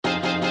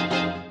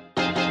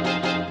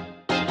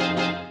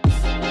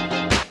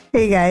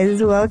Hey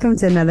guys, welcome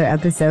to another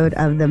episode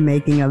of the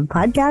Making of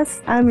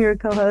Podcast. I'm your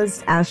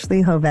co-host,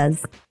 Ashley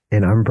Hovez.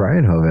 And I'm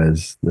Brian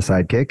Hovez, the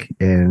sidekick.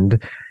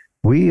 And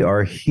we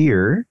are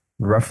here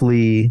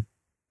roughly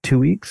 2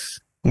 weeks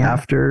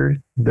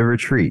after the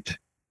retreat.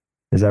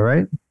 Is that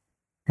right?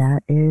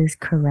 That is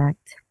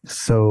correct.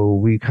 So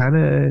we kind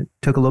of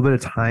took a little bit of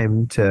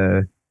time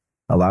to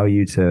allow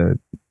you to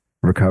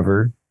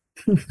recover,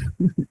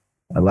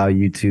 allow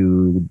you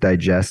to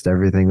digest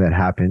everything that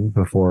happened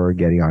before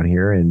getting on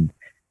here. And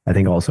I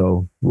think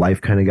also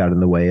life kind of got in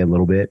the way a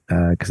little bit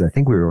because I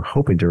think we were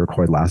hoping to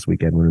record last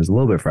weekend when it was a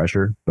little bit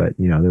fresher, but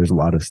there was a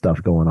lot of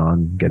stuff going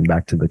on, getting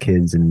back to the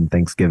kids and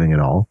Thanksgiving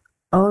and all.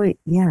 Oh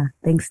yeah,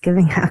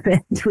 Thanksgiving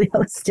happened. We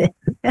hosted.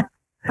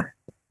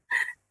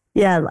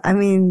 Yeah, I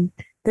mean,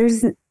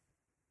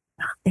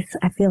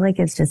 I feel like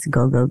it's just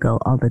go go go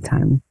all the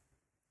time.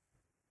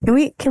 Can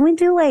we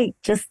do like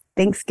just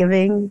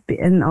Thanksgiving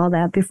and all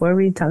that before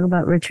we talk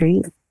about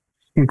retreat?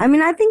 I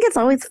mean, I think it's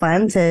always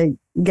fun to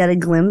get a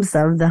glimpse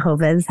of the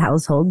Hovez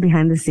household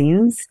behind the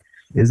scenes.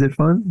 Is it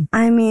fun?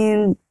 I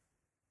mean,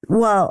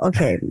 well,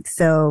 okay.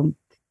 So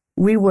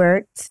we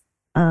worked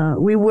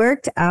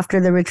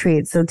after the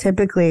retreat. So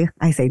typically,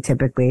 I say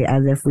typically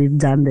as if we've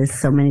done this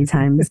so many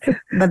times,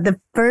 but the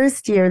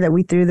first year that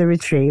we threw the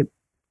retreat,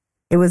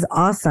 it was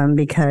awesome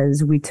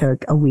because we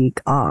took a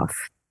week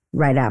off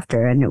right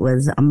after, and it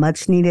was a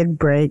much needed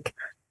break.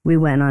 We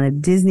went on a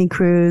Disney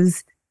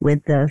cruise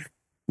with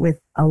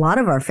a lot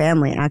of our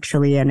family,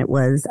 actually, and it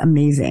was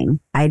amazing.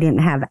 I didn't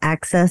have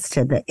access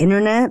to the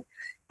internet,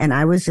 and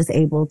I was just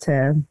able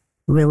to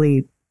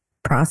really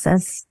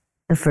process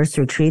the first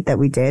retreat that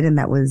we did, and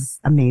that was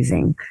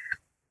amazing.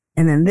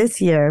 And then this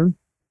year,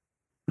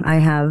 I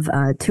have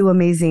two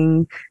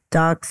amazing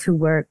docs who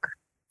work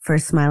for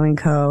Smiling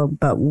Co.,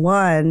 but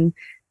one,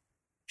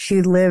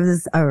 she's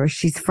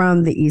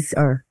from the East,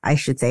 or I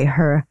should say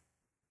her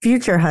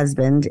future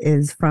husband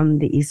is from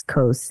the East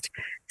Coast.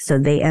 So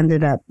they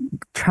ended up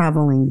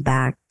traveling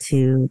back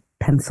to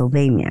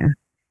Pennsylvania,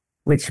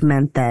 which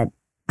meant that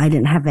I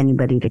didn't have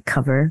anybody to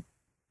cover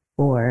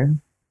for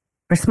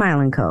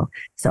Smile & Co.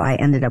 So I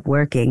ended up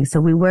working. So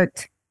we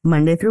worked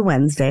Monday through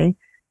Wednesday,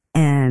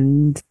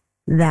 and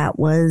that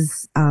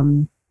was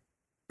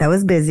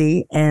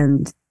busy.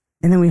 And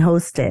then we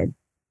hosted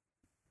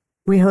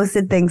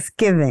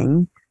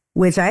Thanksgiving,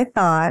 which I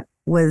thought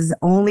was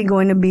only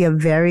going to be a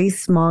very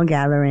small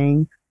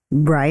gathering.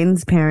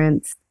 Brian's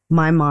parents,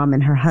 my mom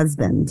and her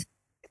husband.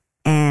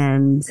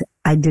 And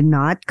I did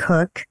not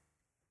cook.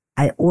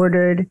 I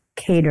ordered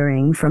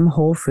catering from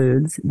Whole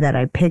Foods that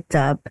I picked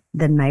up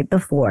the night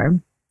before.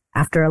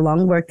 After a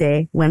long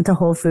workday, went to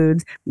Whole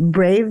Foods,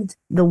 braved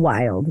the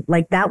wild.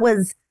 Like that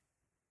was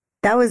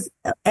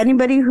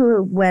anybody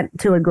who went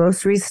to a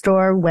grocery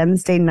store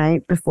Wednesday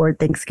night before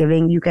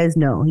Thanksgiving, you guys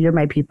know, you're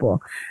my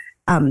people.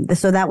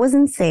 So that was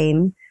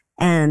insane.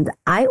 And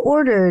I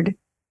ordered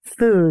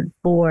food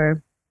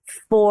for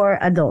 4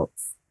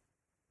 adults.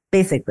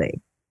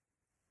 Basically,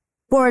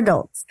 4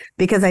 adults,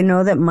 because I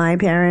know that my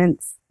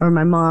parents or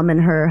my mom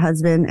and her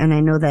husband, and I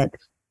know that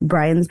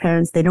Brian's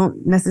parents, they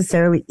don't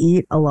necessarily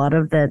eat a lot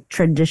of the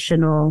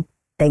traditional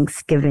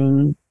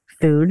Thanksgiving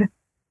food.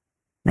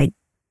 Like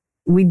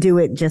we do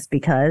it just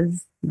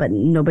because, but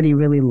nobody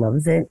really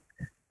loves it.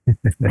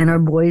 And our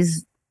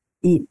boys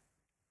eat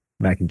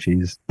mac and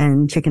cheese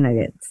and chicken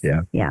nuggets.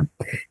 Yeah. Yeah.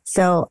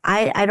 So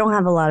I don't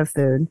have a lot of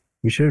food.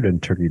 We should have done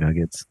turkey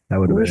nuggets. That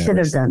would have We been should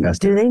have done.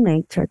 Do they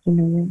make turkey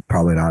nuggets?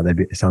 Probably not.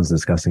 It sounds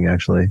disgusting,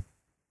 actually.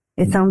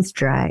 It sounds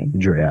dry.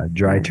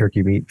 Dry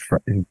turkey meat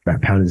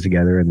pounded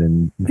together and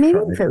then maybe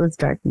fried. If it was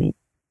dark meat.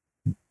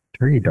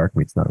 Turkey dark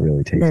meat's not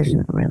really tasty. There's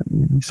not really.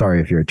 No.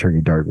 Sorry if you're a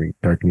turkey dark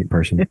meat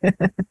person.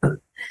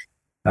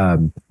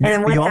 And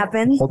then what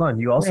happened? Hold on.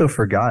 You also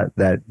forgot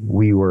that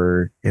we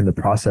were in the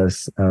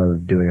process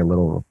of doing a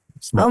little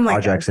small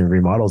projects and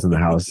remodels in the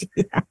house.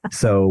 Yeah.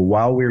 So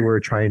while we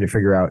were trying to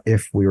figure out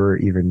if we were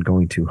even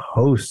going to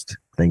host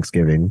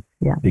Thanksgiving,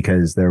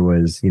 because there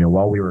was,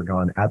 while we were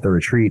gone at the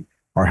retreat,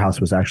 our house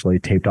was actually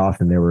taped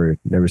off and there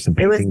was some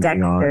painting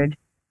going on.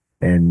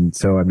 And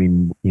so, I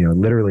mean,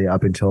 literally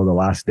up until the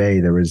last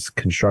day, there was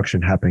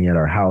construction happening at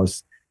our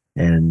house.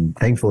 And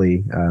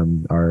thankfully,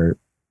 our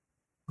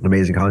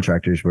amazing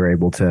contractors were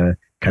able to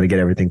kind of get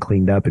everything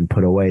cleaned up and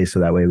put away. So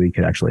that way we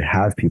could actually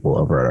have people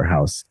over at our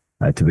house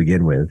to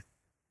begin with.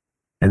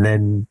 And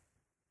then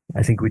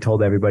I think we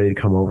told everybody to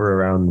come over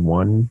around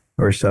 1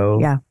 or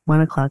so. Yeah,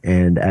 1 o'clock.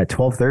 And at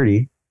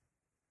 12:30,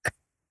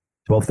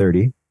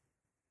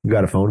 you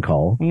got a phone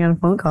call. I got a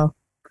phone call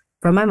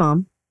from my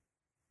mom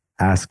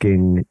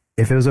asking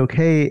if it was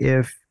okay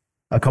if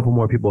a couple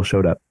more people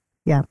showed up.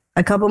 Yeah,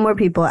 a couple more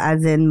people,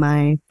 as in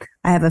I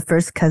have a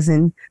first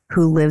cousin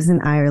who lives in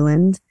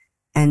Ireland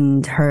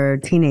and her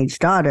teenage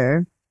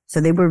daughter.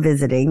 So they were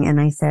visiting, and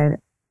I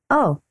said,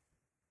 oh,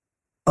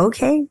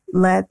 okay,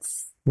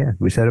 let's. Yeah,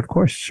 we said, of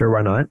course, sure,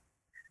 why not?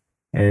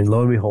 And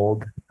lo and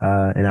behold,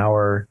 probably an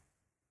hour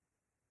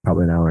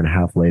and a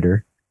half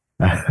later,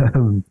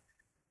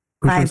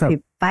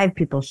 Five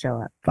people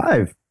show up.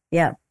 5.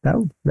 Yeah.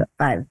 That,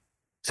 5.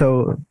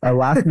 So a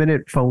last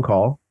minute phone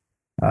call,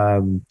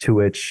 to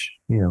which,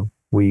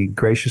 we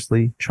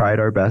graciously tried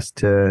our best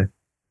to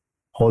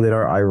hold in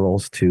our eye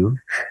rolls to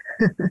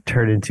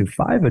turn into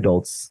 5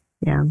 adults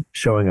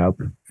showing up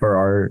for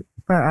our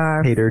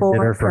catered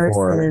dinner for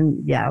 4.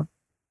 Yeah.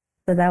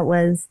 So that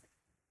was,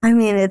 I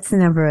mean, it's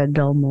never a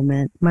dull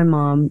moment. My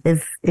mom,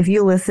 if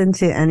you listen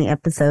to any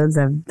episodes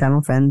of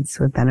Dental Friends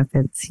with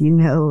Benefits, you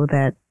know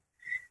that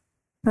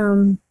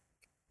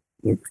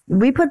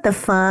we put the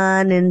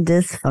fun in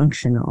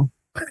dysfunctional.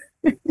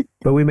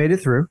 But we made it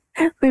through.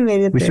 We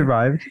made it We through.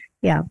 survived.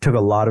 Yeah. Took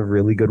a lot of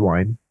really good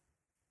wine.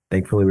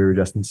 Thankfully, we were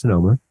just in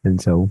Sonoma,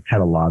 and so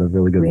had a lot of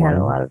really good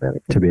wine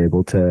to be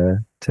able to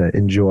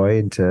enjoy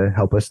and to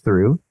help us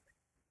through.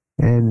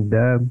 And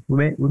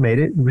we made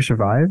it. We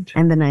survived.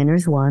 And the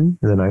Niners won.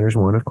 And the Niners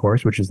won, of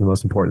course, which is the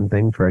most important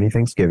thing for any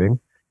Thanksgiving.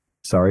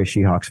 Sorry,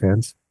 Seahawks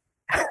fans.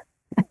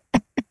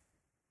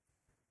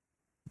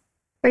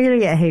 We're going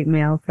to get hate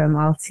mail from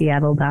all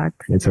Seattle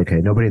docs. It's okay.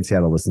 Nobody in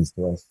Seattle listens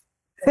to us.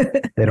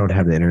 They don't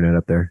have the internet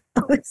up there.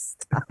 Oh,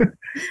 stop.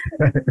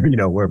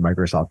 Where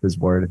Microsoft is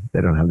bored. They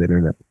don't have the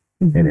internet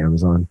and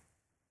Amazon.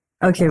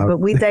 Okay, but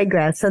we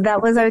digress. So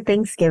that was our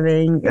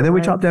Thanksgiving. And then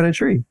we chopped down a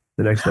tree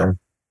the next day.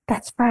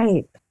 That's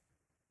right.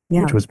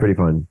 Yeah. Which was pretty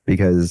fun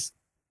because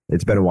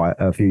it's been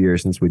a few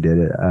years since we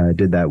did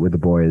that with the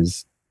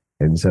boys.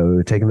 And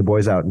so taking the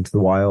boys out into the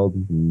wild,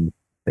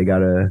 they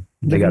got a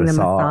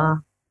saw.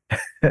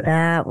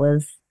 That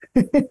was.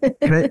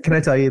 Can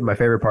I tell you, my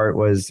favorite part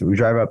was we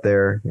drive up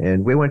there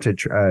and we went to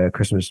a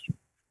Christmas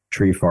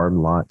tree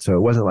farm lot. So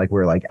it wasn't like we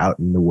were like out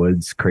in the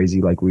woods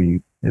crazy like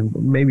and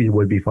maybe it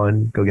would be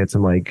fun. Go get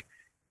some like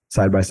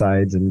side by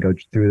sides and go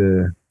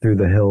through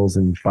the hills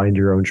and find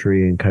your own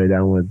tree and cut it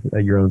down with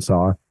your own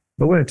saw.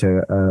 But we went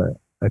to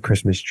a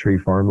Christmas tree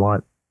farm.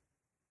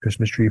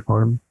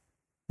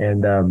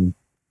 And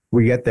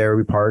we get there,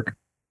 we park,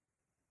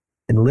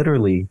 and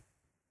literally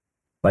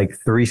like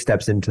 3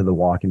 steps into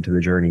the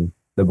journey,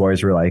 the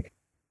boys were like,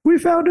 "We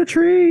found a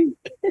tree."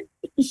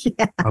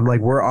 Yeah. I'm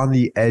like, we're on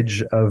the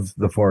edge of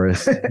the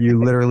forest.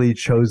 You literally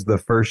chose the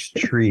first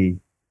tree.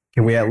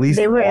 Can we at least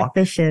They were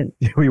efficient.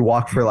 We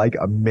walk for like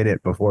a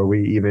minute before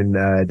we even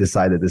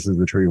decide that this is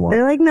the tree we want.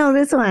 They're like, no,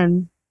 this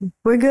one.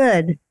 We're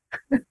good.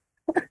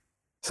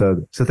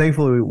 So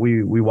thankfully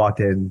we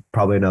walked in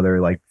probably another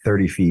like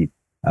 30 feet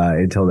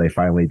until they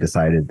finally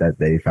decided that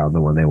they found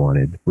the one they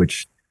wanted,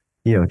 which,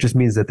 just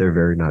means that they're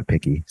very not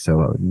picky.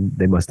 So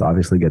they must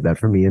obviously get that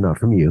from me and not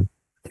from you.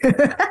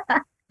 Because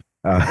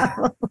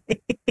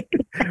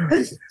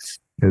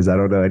I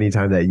don't know,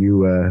 anytime that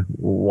you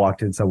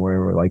walked in somewhere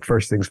and were like,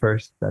 first things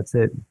first, that's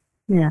it.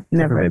 Yeah,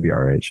 never. Maybe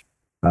our age.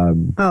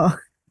 But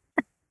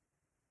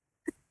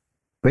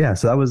yeah,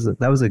 so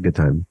that was a good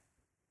time.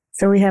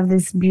 So we have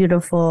this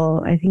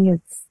beautiful, I think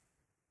it's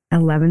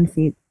 11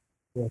 feet.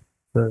 Yeah,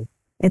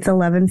 it's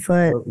 11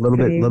 foot. A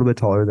little bit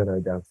taller than our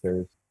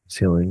downstairs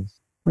ceilings.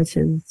 Which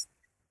is,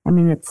 I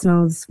mean, it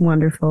smells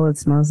wonderful. It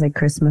smells like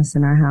Christmas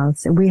in our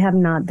house. We have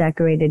not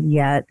decorated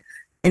yet.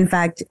 In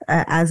fact,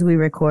 as we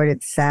record,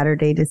 it's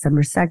Saturday,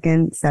 December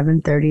 2nd,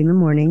 7:30 in the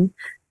morning.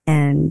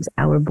 And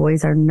our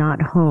boys are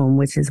not home,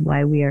 which is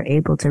why we are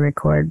able to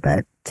record.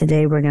 But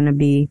today we're going to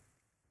be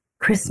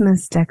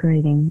Christmas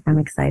decorating. I'm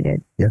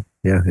excited. Yeah,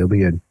 it'll be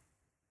good.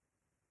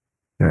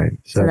 All right.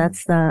 So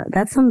that's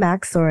some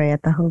backstory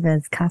at the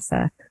Joves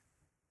Casa.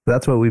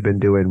 That's what we've been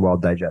doing while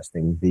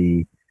digesting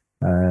the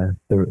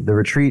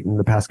retreat in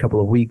the past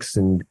couple of weeks,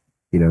 and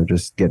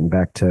just getting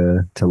back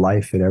to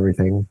life and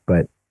everything.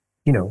 But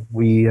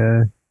we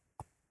had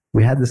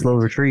this little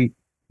retreat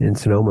in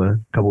Sonoma a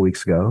couple of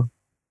weeks ago.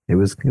 It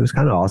was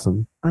kind of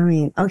awesome. I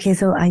mean, okay,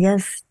 so I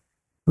guess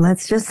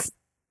let's just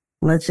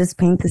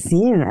paint the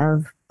scene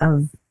of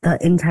the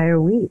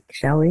entire week,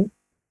 shall we?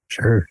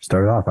 Sure.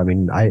 Start it off. I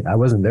mean, I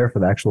wasn't there for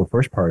the actual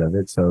first part of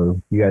it,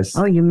 so you guys.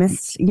 Oh, you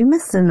missed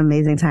an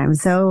amazing time.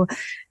 So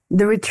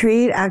the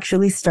retreat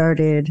actually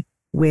started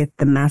with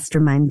the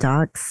mastermind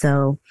docs.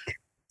 So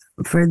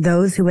for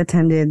those who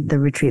attended the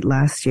retreat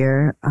last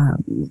year,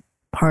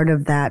 part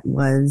of that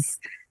was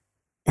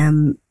a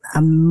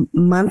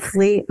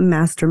monthly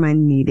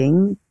mastermind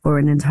meeting for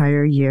an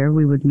entire year.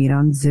 We would meet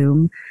on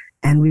Zoom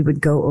and we would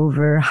go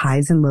over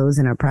highs and lows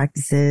in our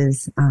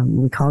practices.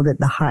 We called it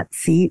the hot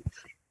seat.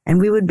 And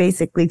we would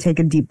basically take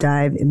a deep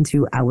dive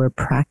into our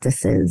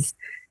practices.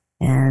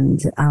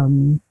 And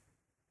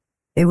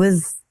it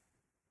was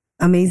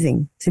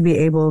amazing to be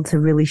able to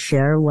really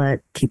share what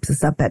keeps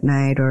us up at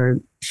night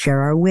or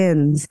share our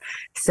wins.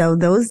 So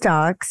those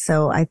docs,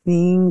 so I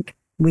think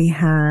we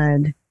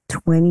had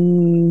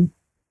 22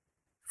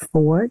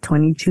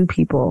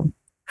 people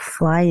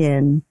fly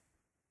in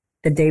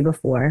the day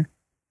before.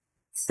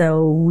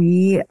 So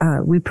we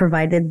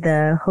provided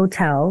the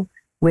hotel,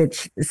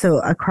 so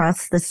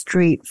across the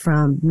street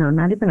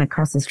not even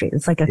across the street.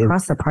 It's like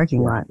across the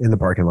parking lot. In the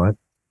parking lot.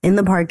 In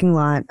the parking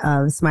lot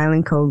of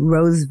Smiling Cove,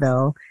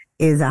 Roseville,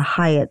 is a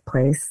Hyatt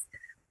place.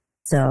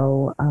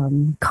 So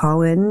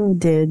Colin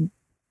did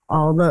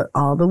all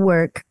the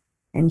work,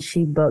 and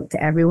she booked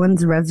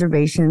everyone's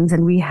reservations,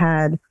 and we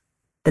had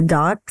the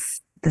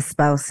docs the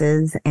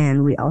spouses,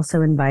 and we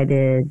also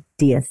invited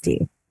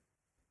DSD.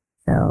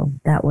 So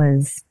that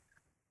was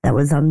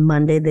on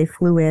Monday. They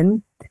flew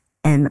in,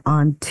 and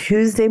on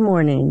Tuesday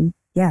morning,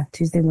 Yep.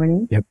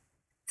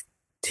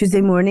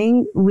 Tuesday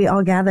morning, we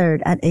all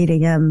gathered at 8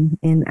 a.m.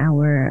 in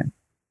our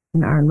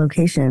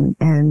location.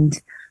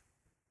 And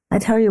I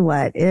tell you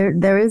what,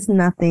 there is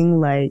nothing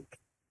like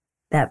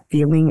that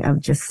feeling of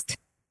just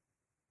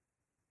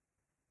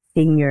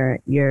seeing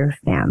your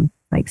fam,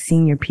 like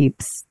seeing your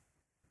peeps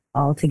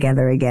all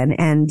together again.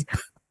 And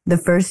the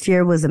first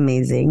year was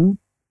amazing,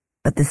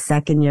 but the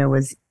second year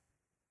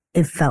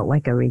it felt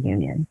like a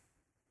reunion.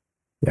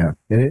 Yeah.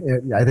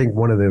 And I think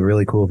one of the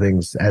really cool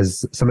things,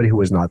 as somebody who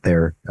was not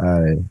there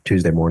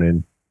Tuesday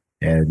morning,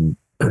 and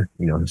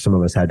some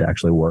of us had to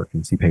actually work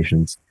and see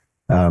patients,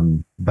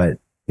 but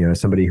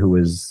somebody who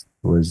was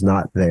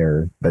not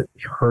there but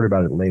heard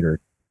about it later,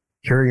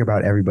 hearing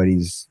about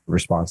everybody's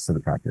response to the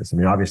practice. I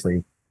mean,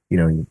 obviously,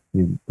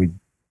 we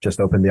just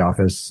opened the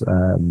office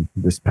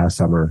this past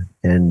summer,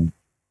 and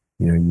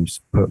you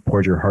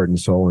poured your heart and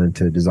soul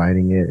into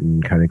designing it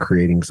and kind of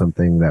creating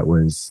something that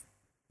was,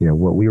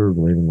 what we were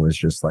believing was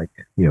just like,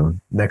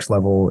 next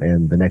level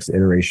and the next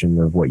iteration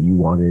of what you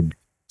wanted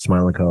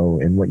Smile & Co.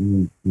 and what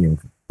you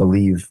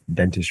believe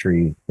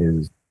dentistry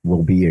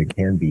will be and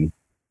can be.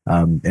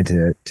 And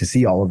to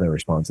see all of their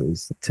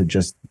responses to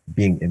just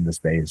being in the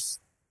space,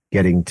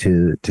 getting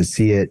to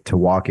see it, to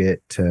walk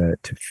it, to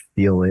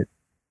feel it.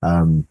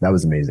 That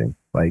was amazing.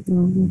 Like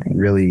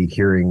really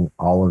hearing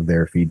all of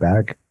their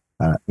feedback,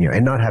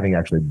 and not having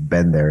actually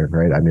been there,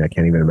 right? I mean, I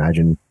can't even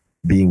imagine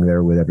being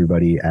there with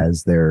everybody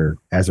as they're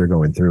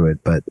going through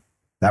it, but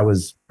that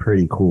was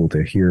pretty cool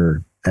to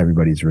hear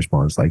everybody's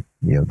response, like,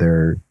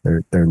 their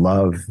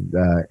love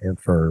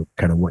for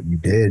kind of what you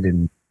did.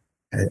 And,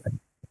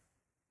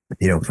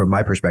 from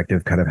my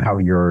perspective, kind of how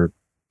you're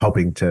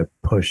helping to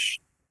push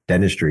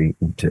dentistry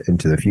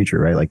into the future,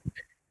 right? Like,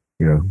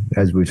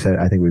 as we've said,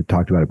 I think we've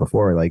talked about it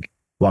before, like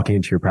walking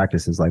into your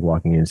practice is like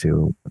walking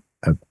into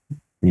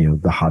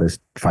the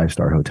hottest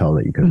 5-star hotel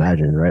that you can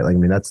imagine, right? Like, I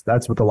mean, that's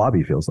what the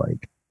lobby feels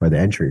like, or the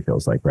entry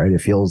feels like, right?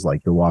 It feels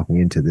like you're walking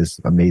into this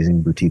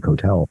amazing boutique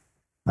hotel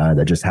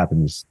that just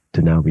happens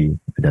to now be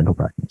a dental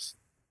practice.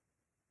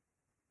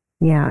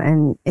 Yeah.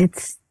 And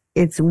it's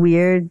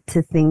weird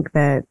to think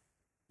that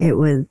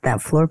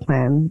that floor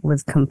plan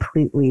was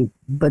completely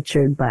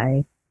butchered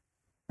by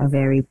a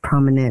very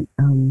prominent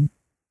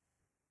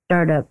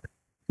startup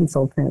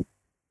consultant.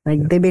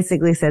 Like, they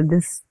basically said,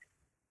 this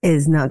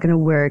is not going to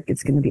work.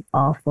 It's going to be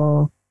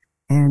awful.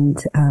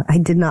 And I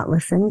did not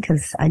listen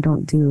because I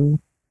don't do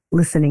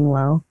listening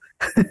well.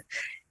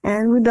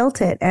 And we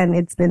built it, and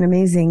it's been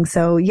amazing.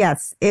 So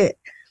yes,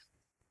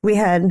 we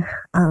had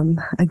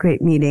a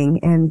great meeting.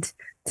 And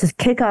to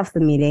kick off the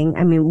meeting,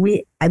 I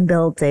mean, I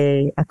built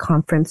a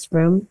conference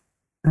room.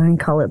 I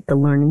call it the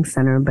Learning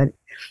Center, but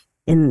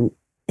in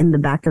the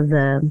back of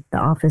the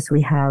office,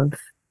 we have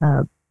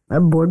a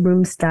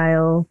boardroom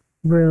style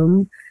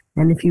room.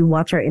 And if you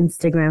watch our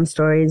Instagram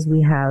stories,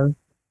 we have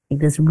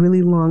like this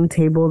really long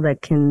table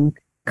that can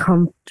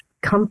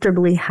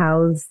comfortably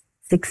house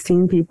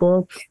 16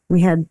 people.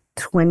 We had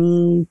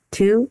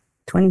 22,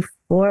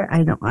 24.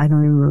 I don't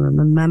even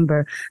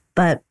remember,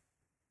 but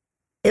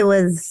it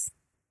was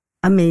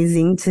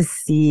amazing to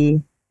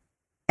see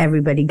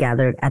everybody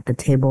gathered at the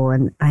table.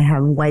 And I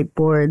have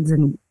whiteboards,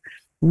 and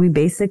we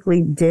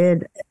basically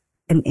did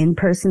an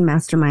in-person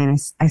mastermind.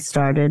 I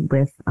started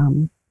with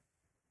the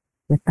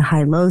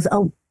high lows.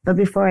 Oh, but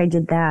before I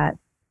did that,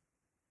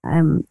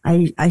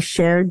 I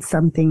shared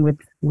something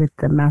with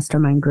the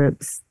mastermind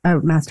groups,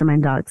 or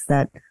mastermind docs,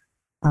 that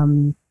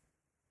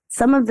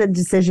some of the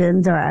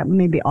decisions, or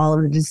maybe all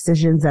of the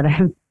decisions that I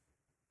have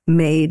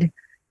made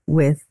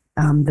with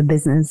the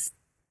business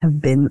have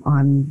been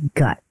on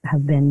gut,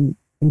 have been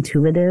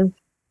intuitive.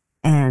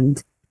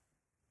 And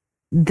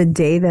the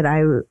day that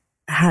I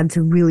had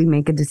to really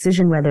make a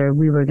decision whether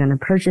we were going to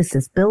purchase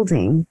this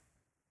building,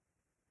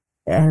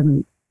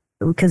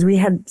 because we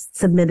had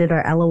submitted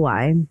our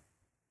LOI,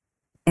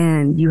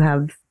 and you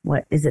have,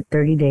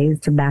 30 days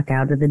to back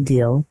out of the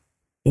deal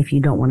if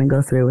you don't want to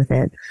go through with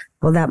it.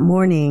 Well, that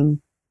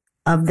morning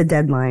of the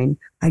deadline,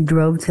 I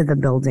drove to the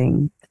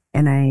building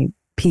and I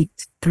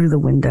peeked through the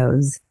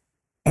windows,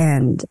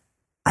 and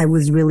I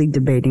was really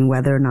debating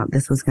whether or not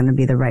this was going to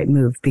be the right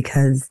move,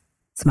 because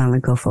Smile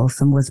 & Co.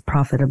 Folsom was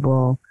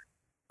profitable.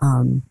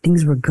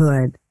 Things were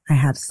good. I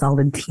had a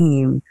solid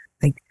team.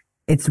 Like,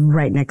 it's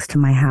right next to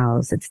my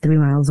house. It's 3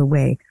 miles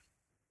away.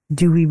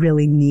 Do we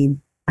really need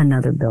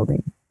another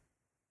building?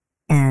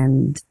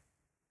 And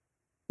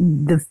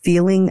the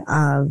feeling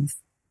of,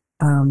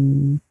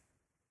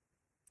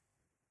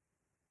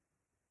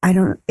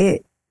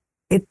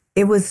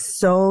 it was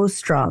so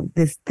strong.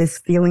 This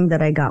feeling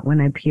that I got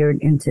when I peered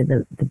into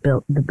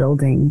the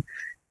building,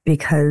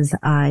 because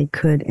I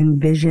could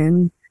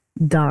envision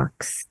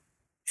docs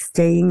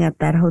staying at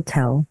that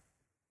hotel,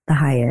 the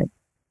Hyatt,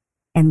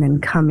 and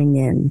then coming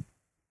in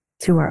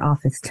to our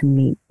office to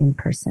meet in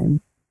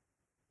person.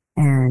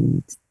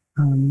 And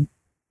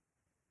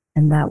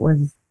that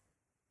was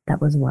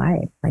that was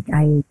why. Like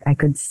I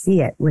could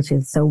see it, which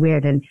is so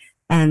weird.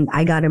 And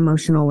I got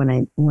emotional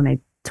when I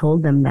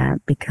told them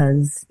that,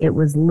 because it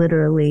was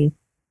literally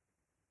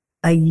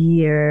a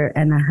year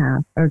and a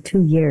half or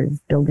 2 years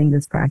building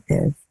this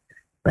practice.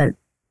 But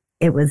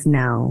it was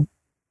now.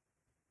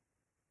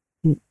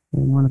 You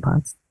want to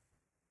pause?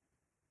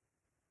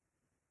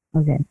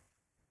 Okay.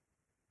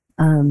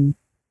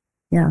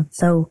 Yeah.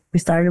 So we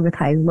started with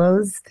highs,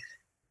 lows.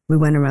 We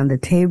went around the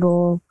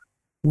table.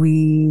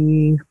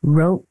 We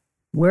wrote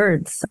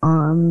words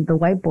on the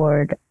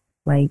whiteboard,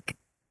 like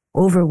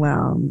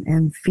overwhelm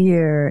and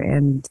fear.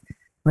 And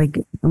like,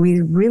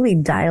 we really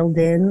dialed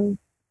in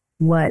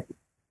what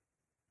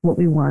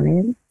we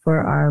wanted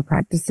for our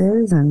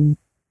practices. And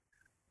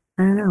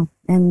I don't know.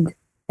 And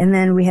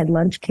then we had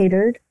lunch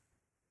catered,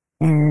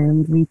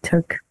 and we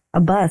took a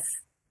bus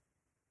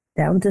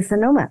down to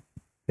Sonoma.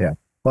 Yeah.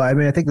 Well, I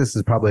mean, I think this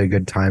is probably a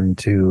good time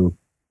to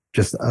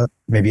just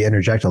maybe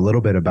interject a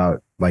little bit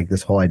about like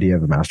this whole idea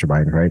of a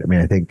mastermind, right? I mean,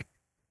 I think,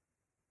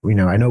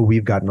 I know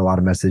we've gotten a lot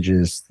of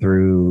messages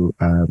through,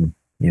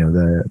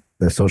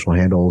 the social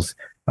handles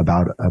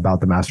about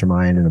the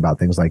mastermind and about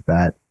things like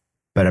that.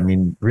 But I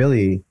mean,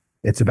 really,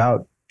 it's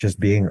about just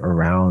being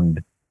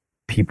around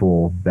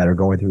people that are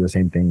going through the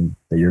same thing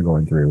that you're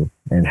going through,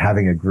 and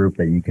having a group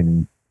that you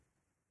can,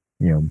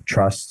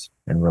 trust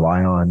and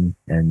rely on,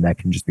 and that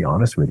can just be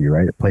honest with you,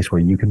 right? A place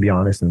where you can be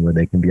honest and where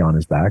they can be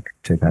honest back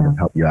to kind of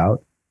help you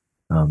out.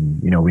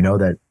 We know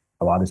that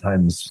a lot of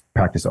times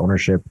practice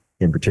ownership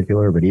in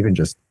particular, but even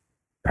just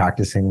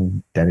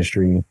practicing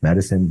dentistry,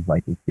 medicine,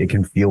 like it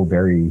can feel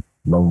very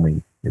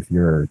lonely if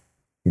you're,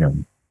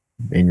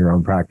 in your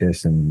own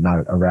practice and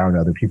not around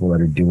other people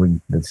that are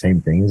doing the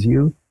same thing as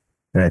you.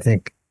 And I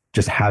think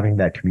just having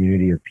that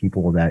community of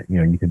people that,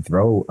 you can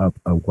throw up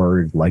a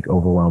word like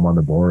overwhelm on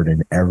the board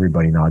and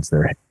everybody nods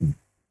their head.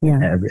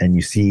 Yeah. And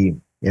you see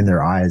in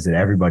their eyes that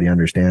everybody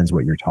understands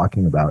what you're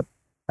talking about.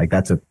 Like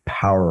that's a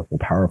powerful,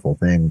 powerful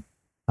thing.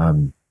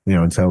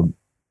 And so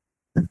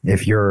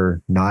if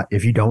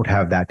you don't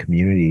have that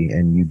community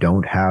and you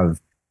don't have,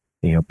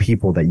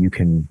 people that you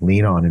can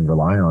lean on and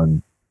rely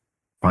on,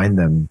 find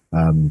them.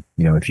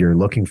 If you're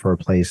looking for a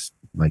place,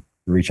 like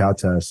reach out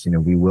to us.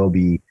 We will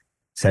be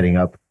setting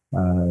up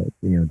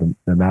the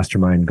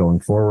mastermind going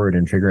forward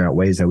and figuring out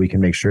ways that we can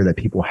make sure that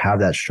people have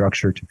that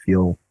structure to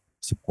feel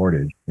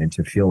supported and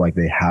to feel like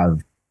they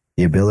have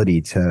the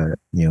ability to,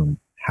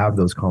 have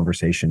those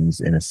conversations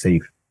in a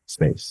safe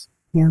space.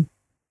 Yeah.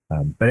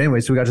 But anyway,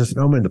 so we got to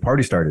Sonoma and the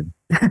party started.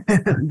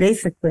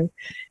 Basically.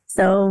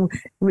 So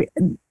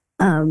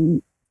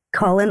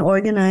Colin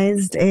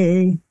organized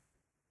a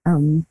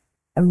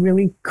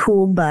really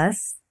cool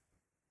bus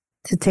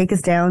to take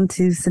us down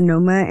to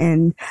Sonoma,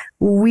 and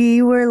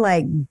we were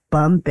like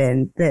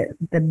bumping.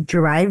 The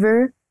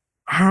driver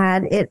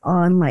had it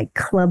on like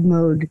club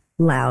mode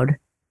loud.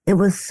 It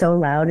was so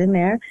loud in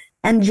there,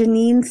 and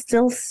Janine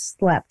still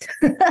slept.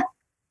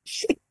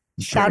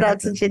 Shout out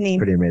to Janine.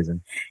 Pretty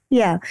amazing.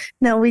 Yeah.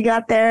 No, we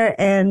got there,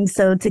 and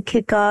so to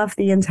kick off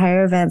the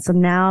entire event. So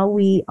now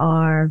we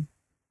are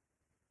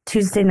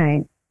Tuesday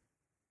night.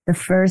 The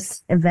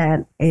first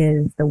event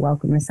is the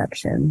welcome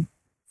reception.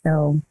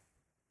 So,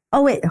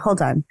 oh wait,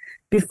 hold on.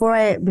 Before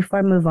I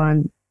move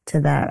on to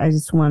that, I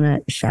just want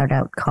to shout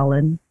out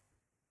Colin,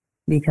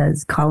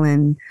 because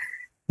Colin,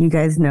 you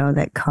guys know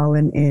that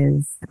Colin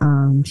is,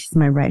 she's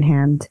my right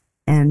hand,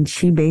 and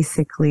she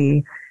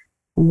basically,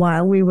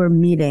 while we were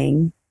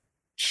meeting,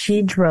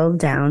 she drove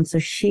down. So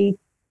she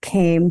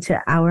came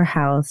to our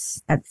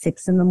house at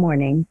 6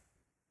 a.m,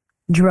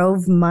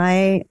 drove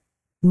my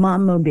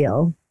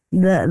mom-mobile,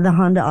 the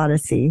Honda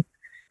Odyssey,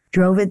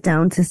 drove it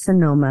down to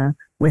Sonoma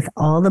with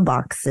all the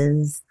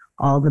boxes,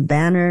 all the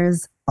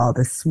banners, all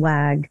the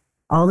swag,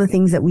 all the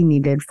things that we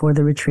needed for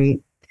the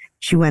retreat.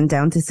 She went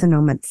down to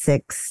Sonoma at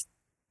 6,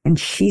 and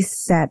she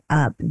set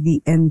up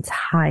the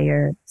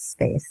entire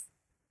space.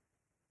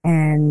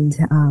 And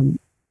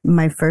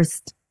my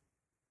first,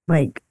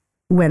 like,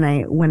 when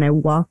I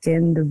walked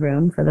in the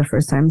room for the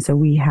first time, so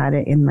we had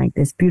it in like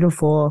this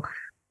beautiful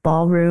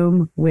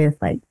ballroom with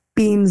like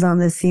beams on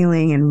the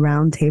ceiling and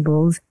round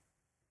tables.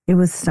 It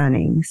was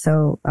stunning.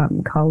 So,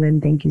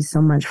 Colin, thank you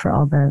so much for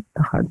all the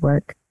hard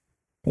work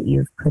that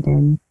you've put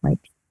in. Like,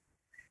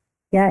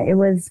 yeah, it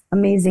was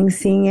amazing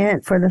seeing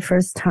it for the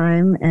first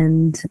time.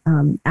 And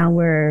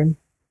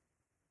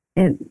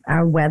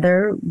our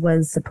weather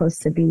was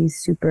supposed to be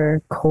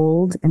super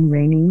cold and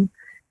raining.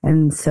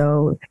 And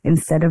so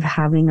instead of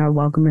having our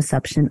welcome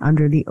reception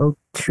under the oak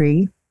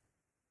tree,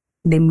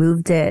 they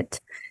moved it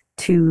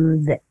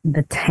to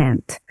the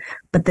tent.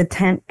 But the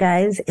tent,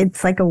 guys,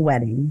 it's like a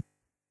wedding,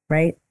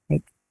 right?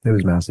 Like, it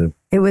was massive.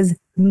 It was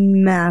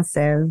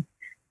massive.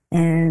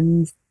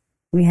 And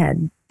we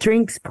had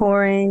drinks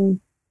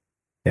pouring.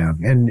 Yeah.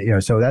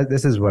 And, so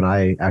this is when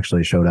I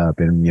actually showed up,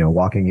 and,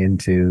 walking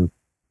into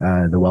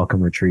the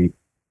welcome retreat,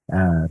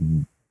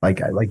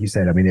 like you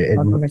said, I mean,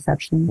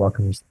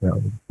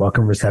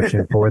 welcome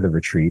reception for the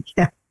retreat.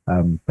 Yeah.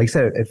 Like I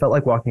said, it felt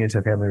like walking into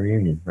a family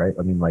reunion, right?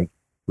 I mean, like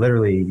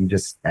literally, you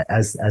just,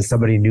 as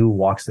somebody new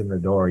walks in the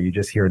door, you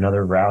just hear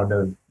another round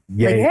of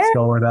yanks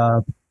going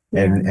up,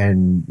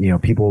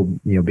 and people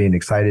being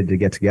excited to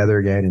get together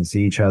again and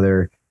see each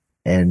other,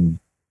 and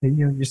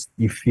just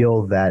you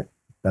feel that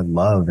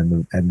love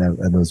and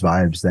those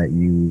vibes that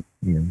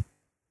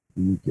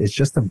it's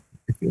just a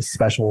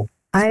special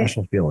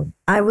feeling.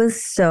 I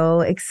was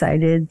so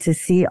excited to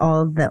see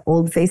all the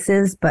old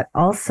faces, but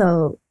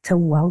also to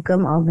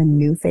welcome all the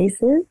new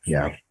faces.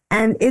 Yeah.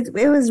 And it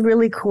was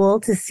really cool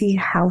to see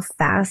how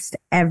fast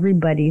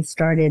everybody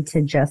started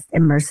to just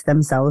immerse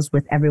themselves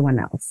with everyone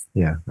else.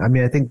 Yeah. I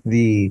mean, I think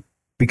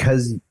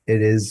because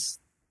it is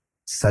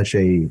such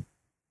a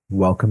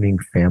welcoming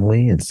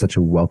family and such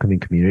a welcoming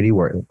community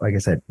where, like I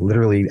said,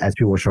 literally as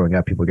people are showing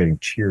up, people are getting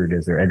cheered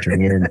as they're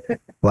entering in.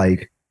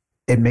 Like,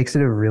 it makes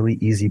it a really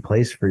easy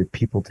place for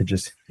people to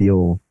just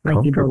feel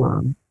like you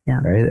belong. Yeah.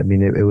 Right. I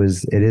mean, it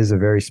is a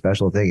very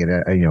special thing.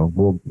 And,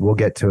 we'll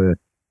get to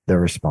the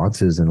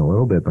responses in a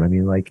little bit, but I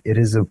mean, like, it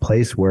is a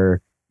place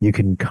where you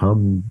can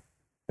come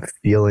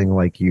feeling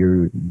like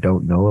you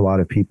don't know a lot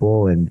of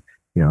people. And,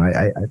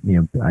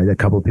 a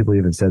couple of people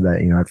even said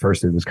that, at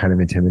first it was kind of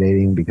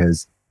intimidating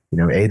because,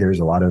 there's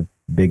a lot of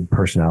big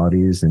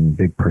personalities and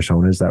big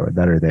personas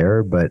that are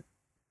there, but,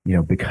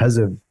 because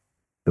of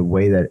the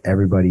way that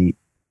everybody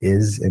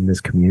is in this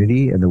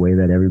community and the way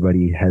that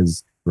everybody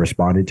has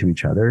responded to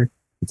each other,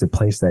 it's a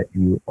place that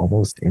you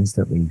almost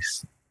instantly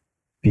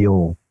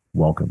feel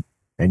welcome.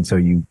 And so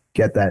you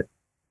get that,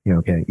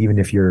 okay, even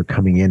if you're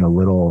coming in a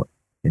little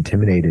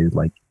intimidated,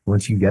 like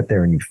once you get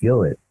there and you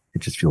feel it, it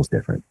just feels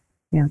different.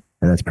 Yeah.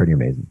 And that's pretty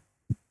amazing.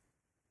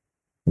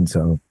 And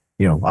so,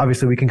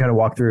 obviously we can kind of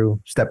walk through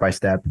step by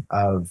step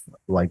of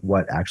like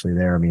what actually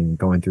there. I mean,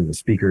 going through the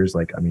speakers,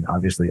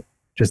 obviously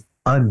just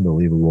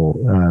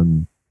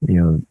unbelievable,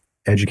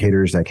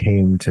 educators that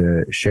came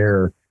to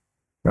share,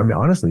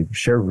 honestly,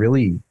 share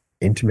really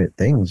intimate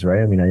things,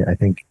 right? I mean, I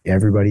think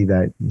everybody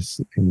that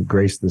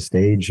graced the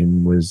stage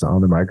and was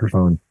on the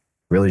microphone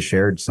really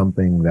shared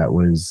something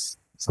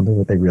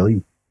that they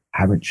really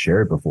haven't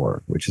shared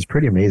before, which is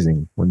pretty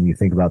amazing when you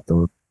think about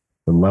the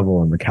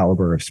level and the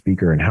caliber of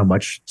speaker and how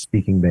much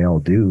speaking they all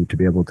do to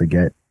be able to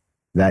get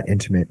that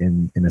intimate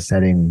in a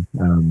setting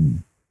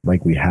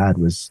like we had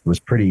was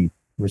pretty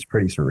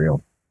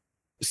surreal.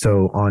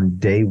 So on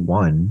day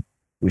one,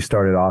 we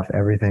started off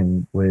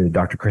everything with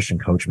Dr. Christian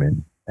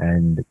Coachman.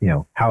 And,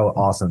 how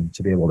awesome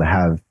to be able to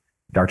have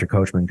Dr.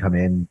 Coachman come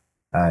in.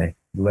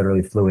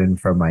 Literally flew in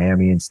from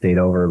Miami and stayed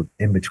over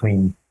in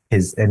between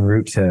his en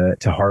route to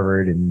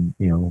Harvard and,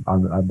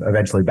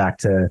 eventually back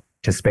to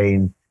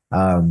Spain.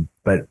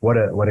 But what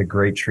a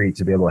great treat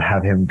to be able to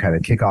have him kind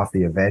of kick off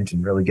the event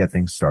and really get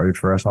things started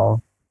for us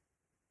all.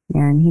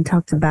 Yeah. And he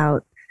talked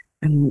about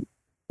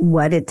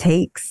what it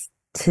takes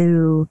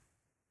to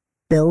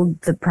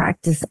build the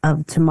practice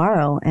of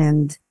tomorrow.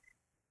 And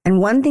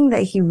one thing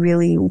that he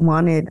really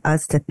wanted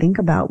us to think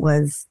about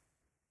was,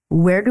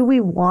 where do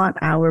we want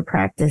our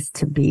practice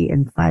to be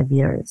in 5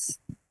 years?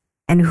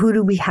 And who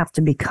do we have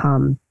to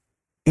become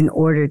in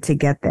order to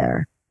get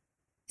there?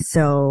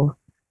 So,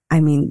 I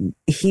mean,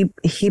 he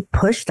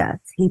pushed us.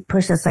 He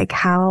pushed us like,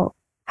 how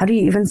do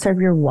you even serve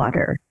your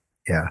water?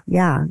 Yeah.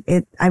 Yeah.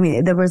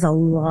 There was a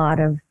lot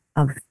of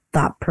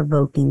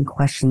thought-provoking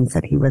questions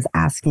that he was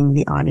asking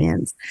the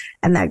audience.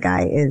 And that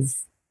guy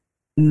is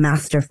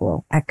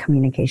masterful at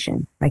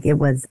communication. Like, it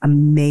was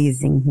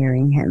amazing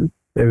hearing him.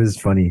 It was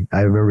funny.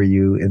 I remember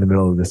you in the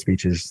middle of the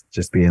speeches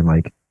just being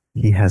like,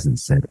 he hasn't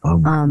said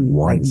once.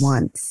 Like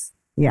once.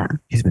 Yeah.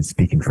 He's been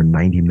speaking for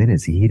 90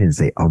 minutes. He didn't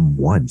say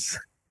once.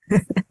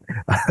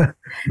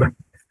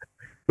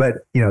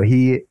 but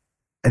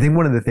I think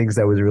one of the things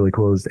that was really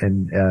cool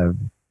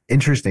and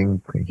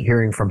interesting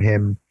hearing from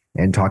him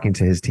and talking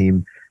to his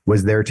team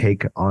was their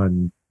take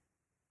on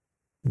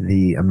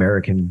the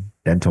American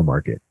dental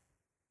market.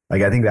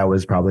 Like, I think that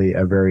was probably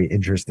a very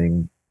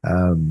interesting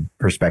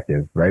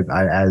perspective, right?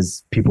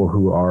 As people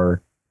who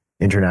are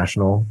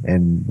international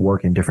and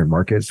work in different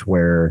markets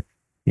where,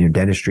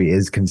 dentistry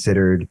is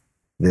considered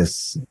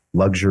this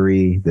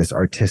luxury, this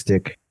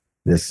artistic,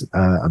 this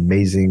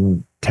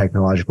amazing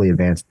technologically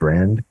advanced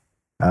brand.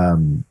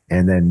 And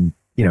then,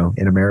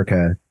 in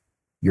America,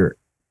 your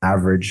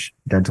average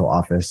dental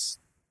office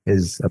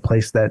is a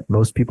place that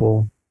most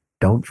people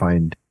don't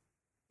find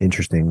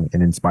interesting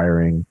and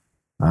inspiring.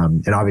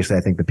 And obviously,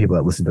 I think the people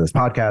that listen to this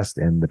podcast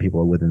and the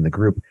people within the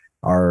group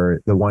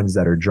are the ones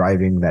that are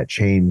driving that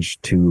change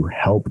to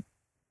help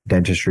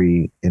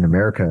dentistry in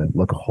America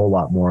look a whole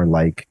lot more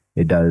like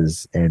it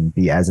does and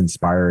be as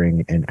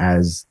inspiring and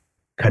as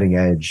cutting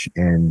edge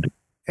and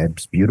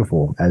as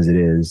beautiful as it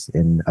is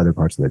in other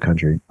parts of the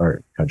country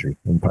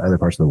in other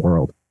parts of the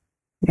world.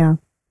 Yeah,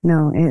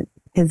 no,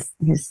 his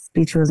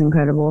speech was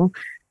incredible.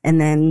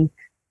 And then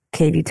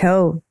Katie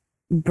Toe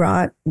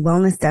brought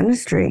wellness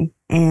dentistry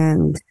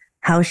and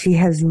how she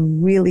has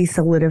really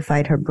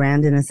solidified her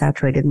brand in a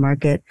saturated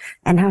market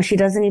and how she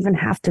doesn't even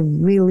have to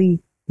really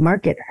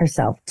market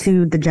herself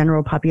to the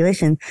general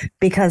population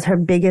because her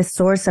biggest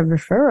source of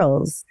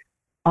referrals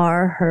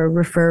are her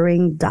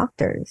referring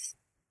doctors.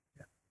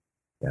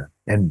 Yeah.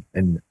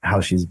 And how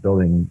she's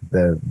building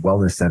the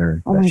wellness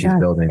center Oh that my she's God.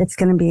 building. It's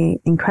going to be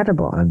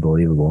incredible.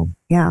 Unbelievable.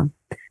 Yeah.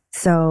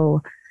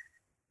 So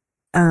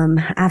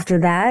after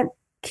that,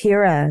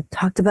 Kira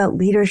talked about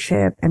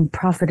leadership and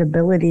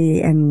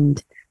profitability.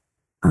 And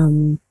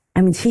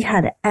I mean, she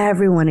had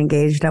everyone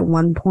engaged. At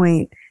one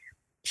point,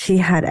 she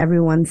had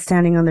everyone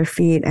standing on their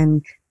feet,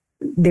 and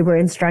they were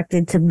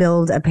instructed to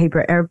build a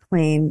paper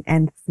airplane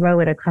and throw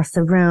it across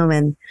the room.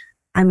 And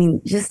I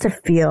mean, just to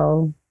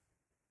feel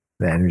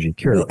the energy,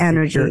 the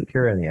energy.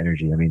 Kira and the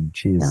energy. I mean,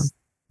 she's,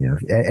 you know,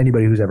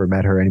 anybody who's ever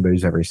met her, anybody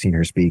who's ever seen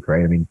her speak,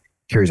 right? I mean,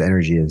 Kira's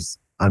energy is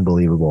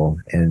unbelievable.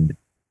 And,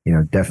 you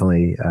know,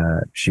 definitely,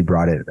 she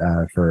brought it,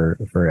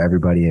 for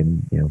everybody.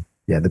 And, you know,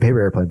 yeah, the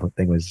paper airplane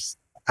thing was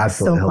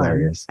absolutely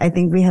hilarious. I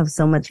think we have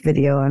so much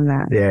video on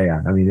that.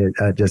 Yeah. I mean,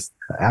 it, just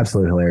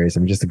absolutely hilarious. I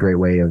mean, just a great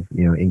way of,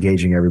 you know,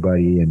 engaging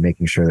everybody and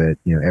making sure that,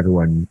 you know,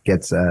 everyone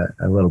gets a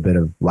little bit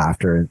of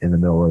laughter in the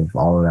middle of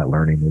all of that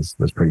learning was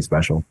pretty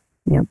special.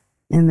 Yep.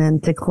 And then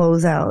to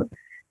close out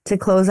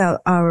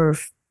our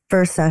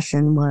first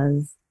session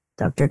was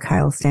Dr.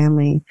 Kyle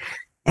Stanley,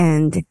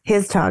 and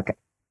his talk.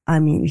 I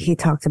mean, he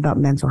talked about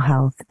mental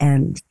health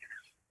and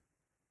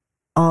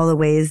all the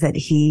ways that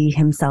he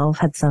himself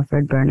had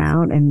suffered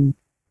burnout, and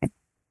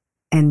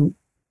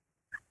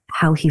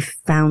how he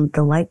found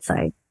the light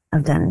side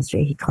of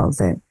dentistry, he calls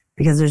it,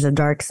 because there's a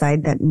dark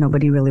side that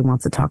nobody really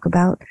wants to talk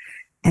about.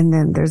 And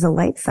then there's a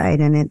light side,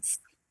 and it's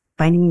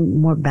finding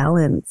more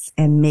balance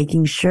and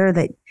making sure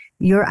that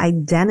your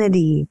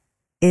identity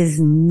is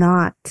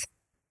not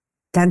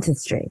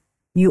dentistry.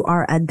 You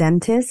are a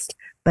dentist,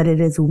 but it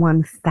is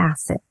one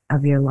facet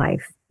of your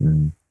life.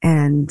 Mm.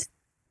 And,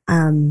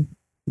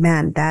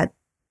 man, that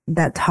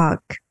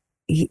talk,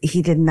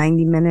 he did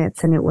 90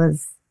 minutes, and it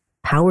was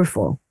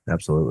powerful.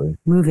 Absolutely.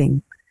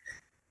 Moving.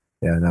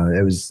 Yeah, no,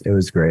 it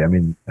was great. I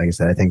mean, like I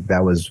said, I think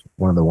that was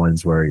one of the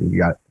ones where you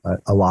got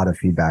a lot of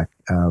feedback,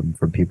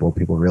 from people.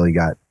 People really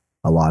got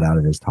a lot out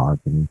of his talk.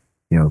 And,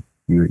 you know,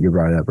 you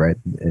brought it up, right?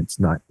 It's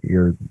not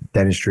your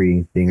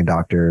dentistry, being a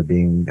doctor,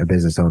 being a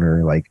business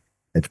owner, like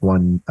it's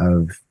one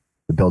of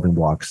the building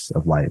blocks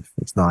of life.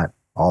 It's not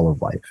all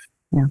of life.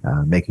 Yeah.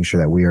 Making sure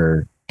that we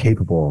are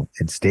capable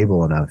and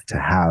stable enough to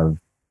have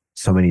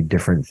so many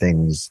different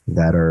things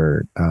that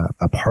are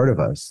a part of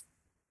us,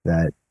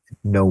 that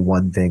no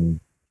one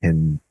thing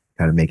can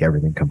kind of make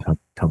everything come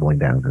tumbling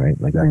down, right?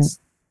 Like that's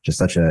just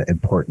such an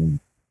important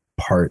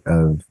part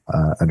of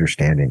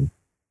understanding.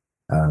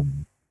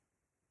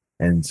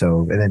 And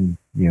then,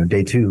 you know,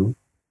 day 2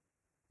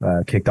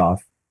 kicked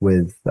off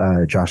with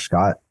Josh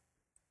Scott.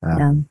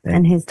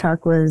 And his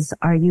talk was,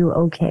 "Are you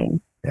okay?"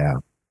 Yeah.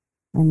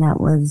 And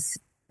that was,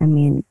 I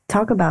mean,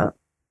 talk about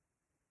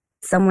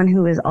someone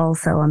who is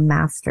also a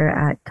master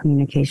at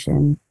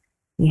communication.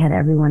 He had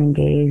everyone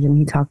engaged, and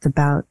he talked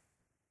about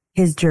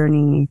his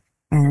journey,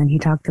 and he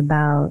talked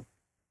about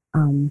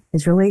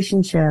his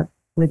relationship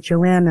with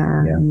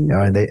Joanna.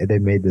 Yeah. And they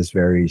made this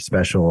very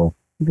special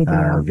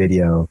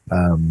video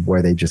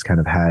where they just kind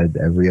of had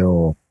a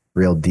real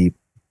deep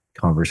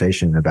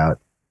conversation about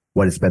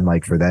what it's been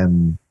like for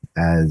them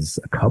as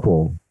a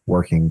couple,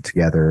 working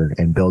together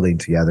and building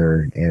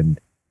together, and,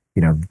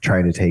 you know,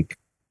 trying to take,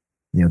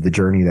 you know, the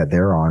journey that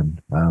they're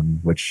on,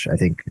 which I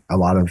think a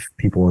lot of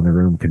people in the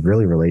room could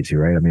really relate to,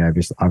 right? I mean,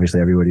 obviously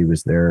everybody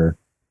was there.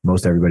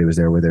 Most everybody was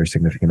there with their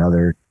significant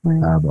other,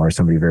 right, or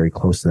somebody very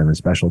close to them and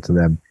special to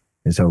them.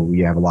 And so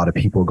we have a lot of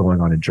people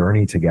going on a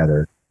journey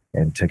together,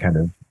 and to kind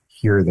of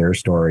hear their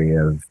story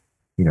of,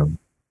 you know,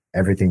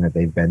 everything that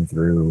they've been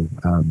through,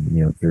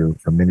 you know, through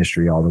from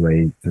ministry all the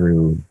way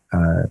through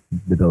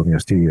the building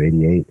of Studio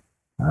 88.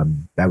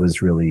 That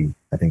was really,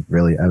 I think,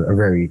 really a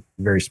very,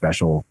 very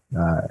special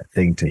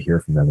thing to hear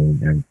from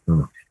them.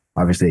 And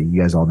obviously,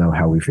 you guys all know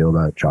how we feel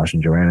about Josh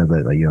and Joanna,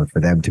 but, like, you know, for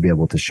them to be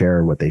able to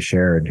share what they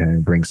share and kind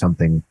of bring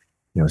something,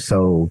 you know,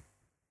 so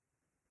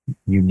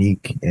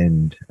unique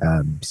and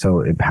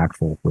so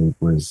impactful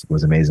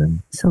was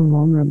amazing. So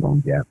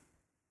vulnerable. Yeah.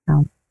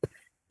 Oh.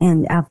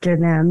 And after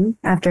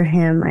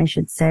him, I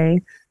should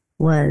say,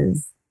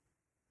 was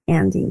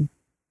Andy.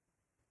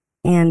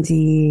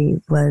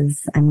 Andy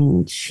was, I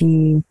mean,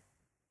 she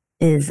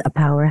is a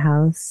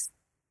powerhouse,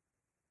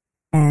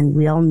 and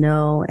we all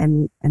know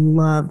and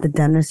love the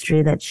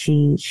dentistry that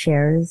she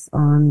shares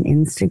on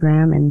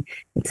Instagram. And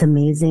it's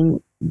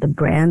amazing, the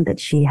brand that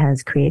she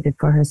has created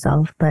for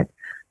herself. But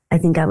I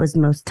think I was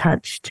most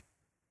touched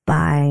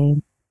by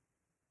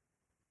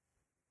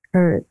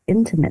her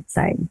intimate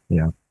side.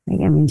 Yeah.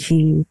 Like, I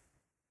mean,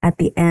 at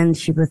the end,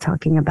 she was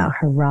talking about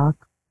her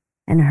rock,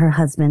 and her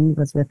husband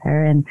was with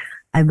her. And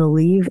I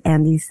believe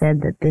Andy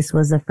said that this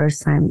was the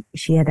first time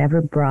she had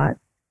ever brought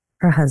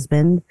her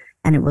husband.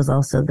 And it was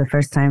also the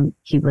first time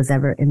he was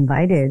ever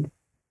invited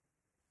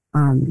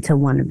to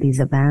one of these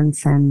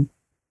events. And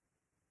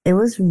it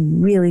was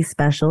really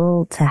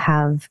special to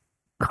have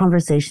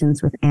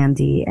conversations with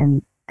Andy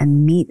and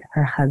meet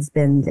her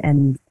husband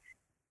and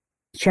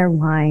share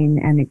wine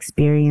and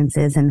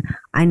experiences. And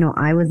I know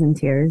I was in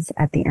tears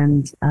at the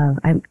end of,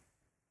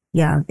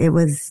 it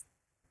was,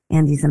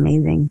 Andy's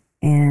amazing.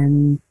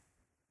 And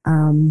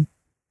And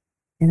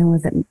then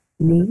was it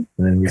me? And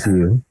then we see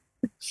you.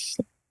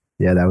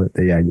 Yeah, that was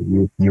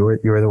you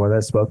were the one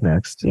that spoke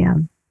next. Yeah.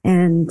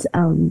 And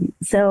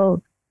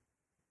so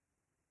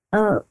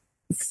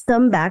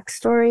some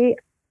backstory.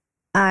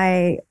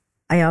 I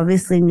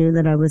obviously knew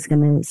that I was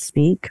going to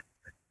speak,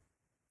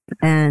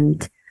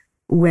 and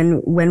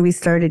when we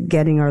started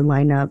getting our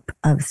lineup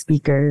of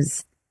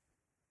speakers,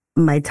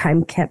 my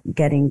time kept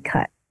getting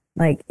cut.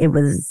 Like it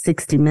was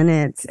 60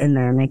 minutes, and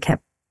then I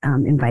kept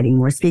inviting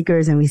more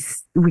speakers, and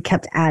we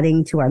kept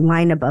adding to our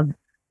lineup of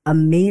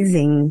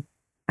amazing,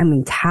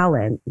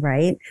 talent,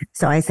 right?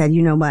 So I said,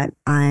 you know what,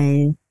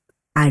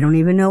 I don't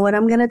even know what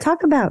I'm going to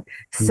talk about.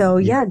 So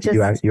you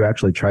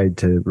actually tried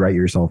to write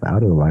yourself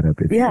out of the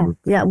lineup.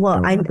 Yeah.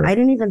 Well, I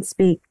didn't even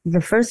speak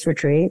the first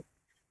retreat,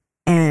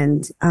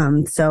 and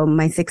so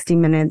my 60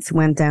 minutes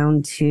went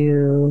down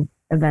to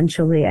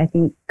eventually. I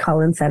think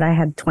Colin said I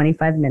had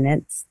 25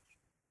 minutes,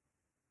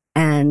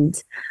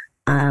 and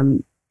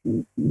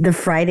the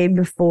Friday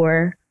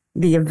before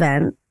the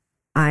event,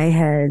 I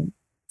had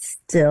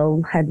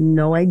still had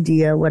no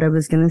idea what I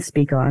was going to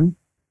speak on,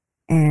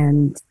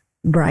 and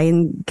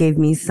Brian gave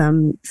me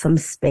some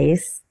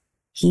space.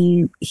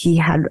 He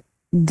had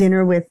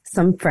dinner with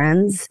some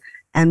friends,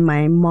 and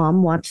my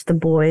mom watched the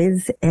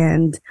boys,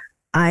 and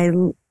I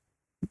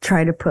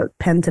tried to put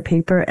pen to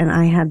paper, and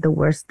I had the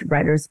worst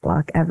writer's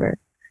block ever.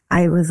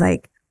 I was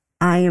like,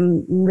 I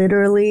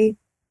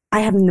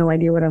have no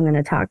idea what I'm going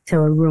to talk to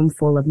a room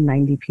full of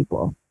 90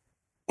 people.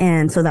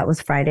 And so that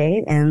was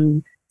Friday.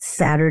 And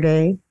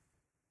Saturday,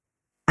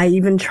 I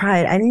even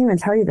tried, I didn't even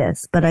tell you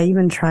this, but I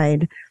even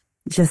tried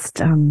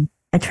just,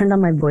 I turned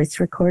on my voice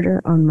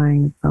recorder on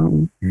my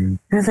phone. And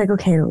I was like,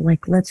 okay,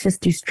 like, let's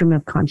just do stream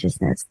of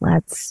consciousness.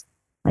 Let's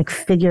like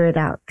figure it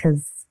out,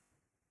 because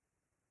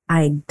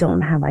I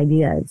don't have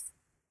ideas.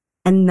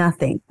 And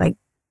nothing, like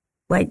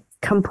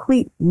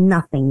complete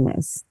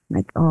nothingness.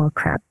 Like, oh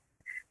crap.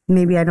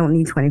 Maybe I don't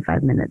need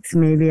 25 minutes.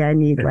 Maybe I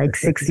need like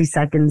 60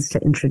 seconds to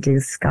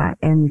introduce Scott.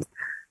 And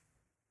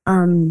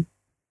the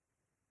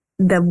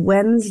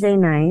Wednesday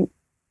night,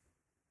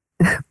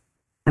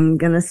 I'm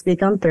going to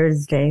speak on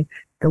Thursday.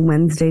 The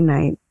Wednesday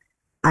night,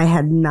 I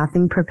had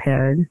nothing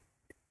prepared,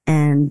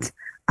 and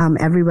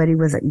everybody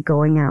was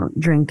going out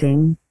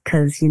drinking,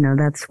 because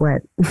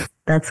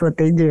that's what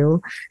they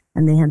do,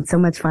 and they had so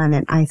much fun.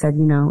 And I said,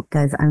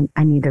 guys,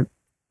 I need to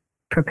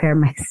prepare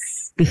my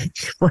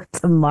speech for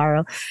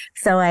tomorrow.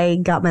 So I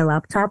got my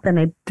laptop and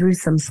I threw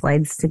some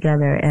slides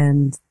together,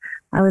 and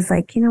I was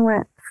like, you know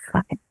what?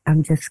 Fuck it.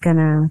 I'm just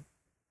gonna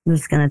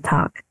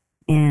talk.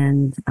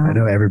 And I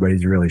know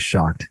everybody's really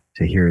shocked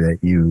to hear that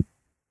you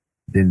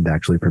didn't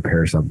actually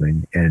prepare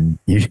something and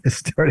you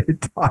just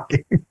started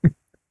talking.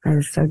 I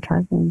just started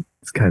talking.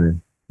 It's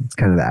kind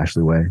of the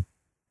Ashley way.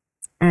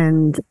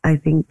 And I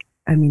think,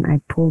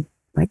 I pulled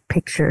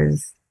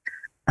pictures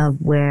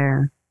of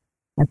where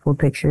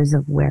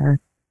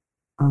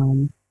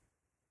the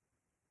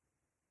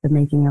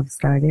making of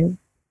started,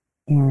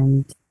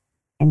 and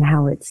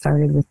how it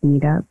started with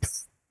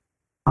meetups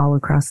all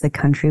across the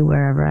country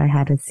wherever I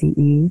had a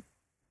CE,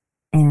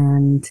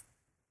 and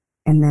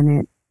then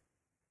it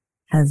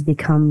has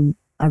become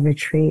a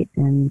retreat.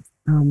 And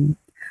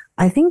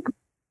I think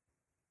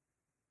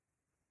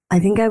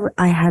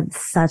I had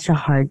such a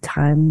hard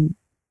time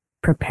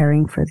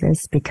preparing for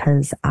this,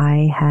 because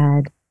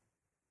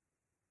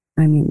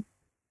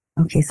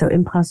so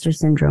imposter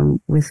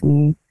syndrome with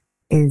me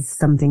is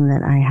something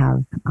that I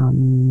have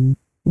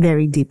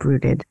very deep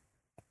rooted.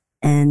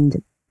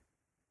 And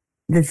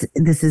this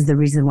is the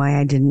reason why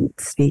I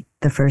didn't speak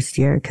the first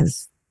year,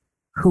 because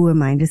who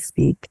am I to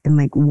speak, and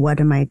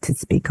what am I to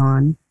speak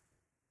on?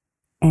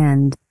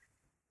 And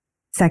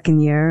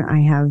second year, I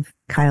have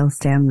Kyle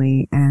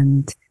Stanley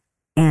and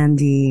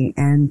Andy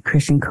and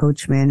Christian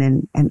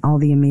Coachman and all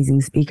the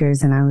amazing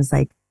speakers. And I was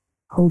like,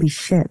 holy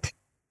shit.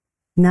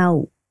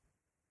 Now,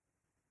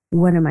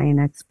 what am I an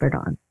expert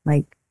on?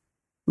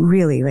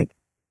 Really,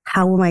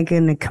 how am I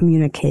going to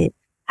communicate?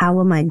 How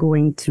am I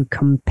going to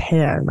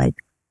compare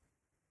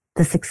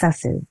the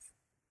successes?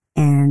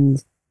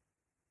 And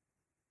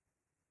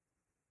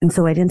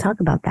so I didn't talk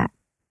about that.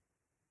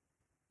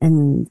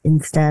 And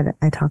instead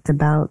I talked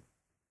about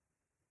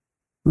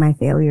my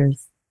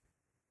failures.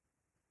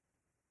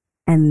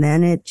 And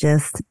then it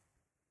just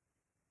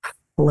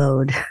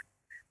flowed,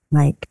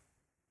 the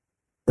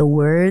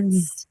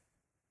words,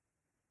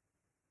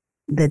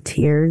 the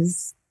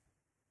tears.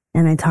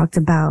 And I talked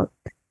about,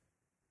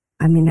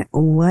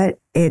 what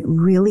it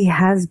really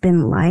has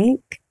been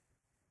like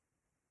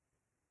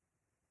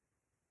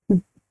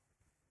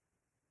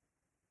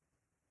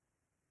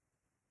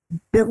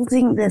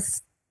building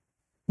this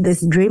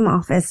dream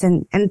office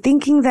and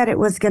thinking that it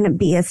was going to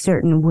be a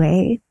certain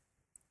way.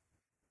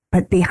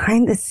 But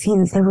behind the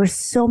scenes, there were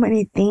so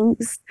many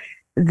things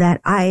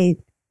that I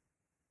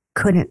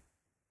couldn't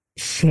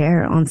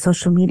share on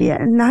social media,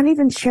 and not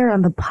even share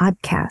on the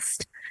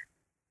podcast,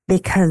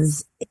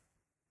 because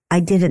I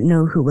didn't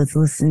know who was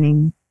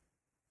listening.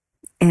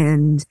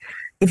 And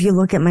if you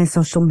look at my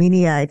social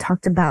media, I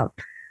talked about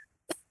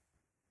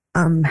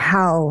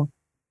how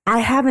I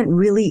haven't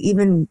really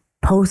even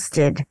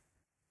posted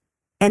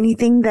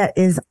anything that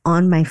is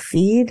on my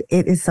feed.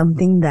 It is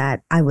something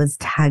that I was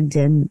tagged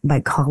in by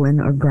Colin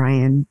or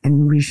Brian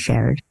and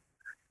reshared.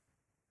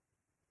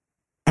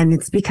 And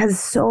it's because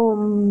so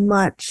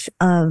much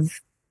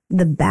of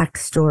the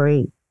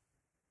backstory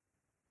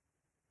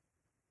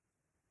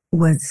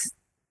was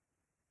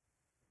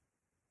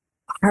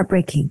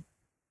heartbreaking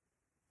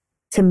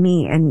to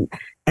me and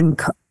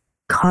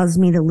caused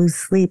me to lose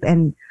sleep.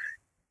 And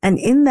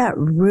in that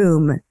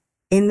room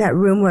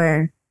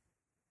where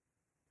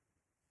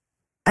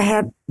I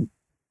had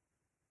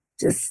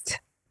just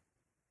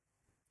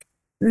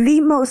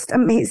the most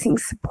amazing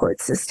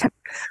support system,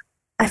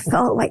 I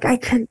felt like I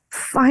could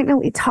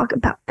finally talk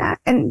about that.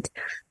 And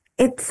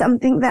it's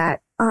something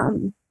that,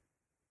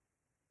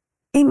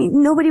 Amy,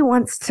 nobody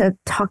wants to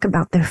talk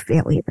about their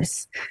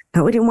failures.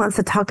 Nobody wants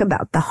to talk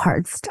about the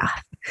hard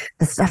stuff,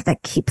 the stuff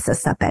that keeps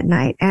us up at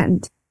night.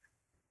 And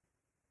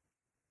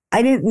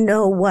I didn't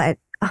know what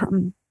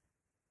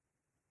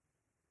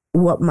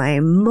my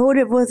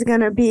motive was going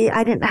to be.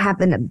 I didn't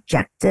have an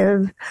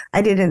objective.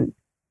 I didn't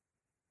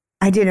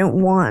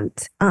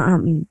want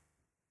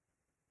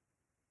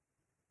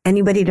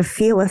anybody to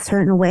feel a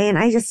certain way. And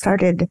I just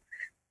started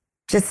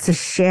just to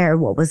share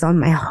what was on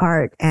my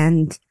heart.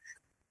 And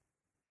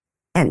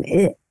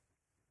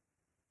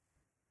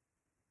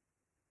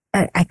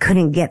I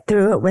couldn't get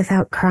through it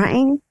without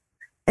crying.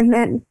 And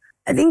then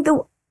I think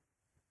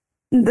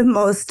the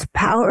most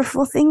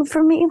powerful thing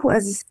for me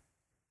was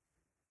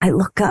I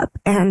look up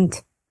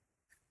and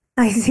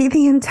I see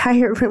the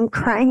entire room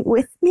crying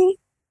with me.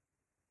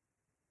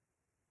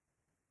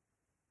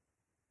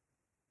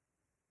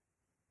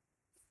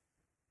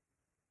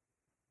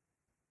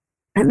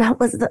 And that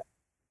was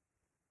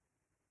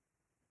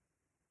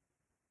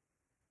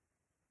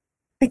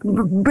like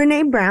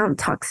Brene Brown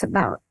talks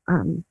about,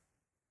 I'm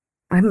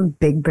a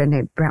big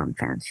Brene Brown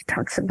fan. She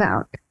talks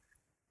about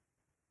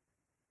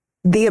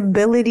the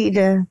ability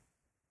to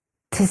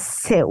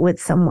sit with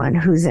someone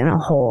who's in a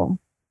hole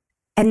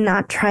and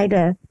not try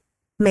to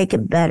make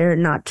it better,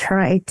 not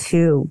try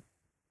to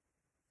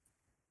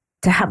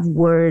have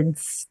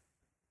words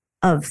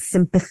of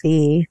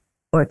sympathy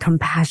or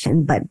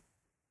compassion, but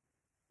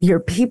your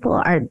people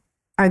are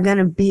going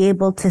to be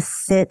able to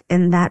sit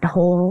in that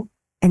hole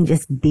and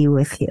just be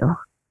with you.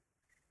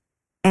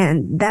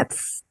 And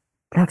that's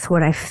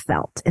what I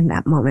felt in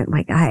that moment.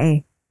 Like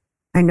I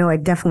know I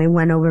definitely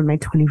went over my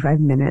 25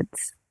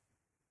 minutes,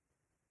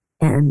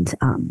 and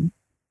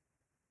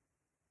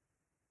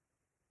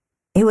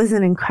it was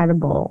an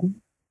incredible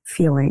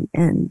feeling.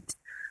 And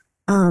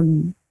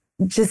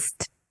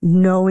just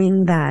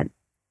knowing that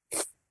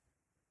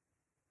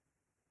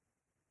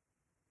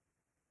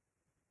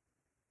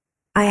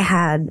I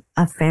had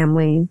a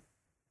family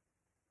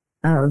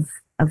of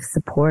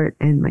support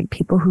and like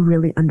people who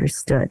really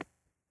understood.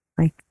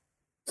 Like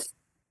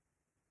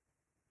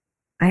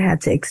I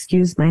had to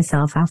excuse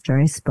myself after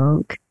I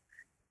spoke.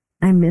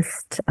 I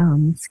missed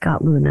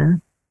Scott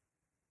Luna.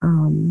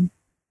 I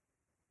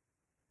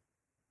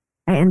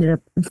ended up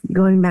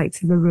going back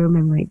to the room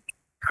and like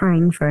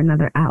crying for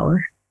another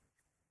hour.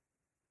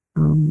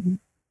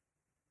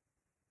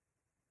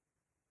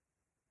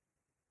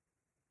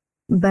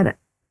 But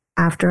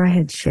after I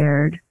had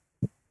shared,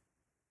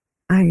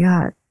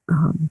 I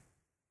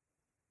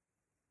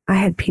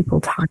had people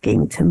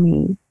talking to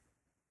me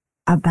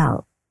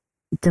about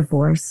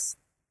divorce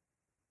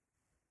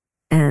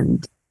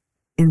and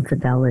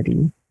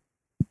infidelity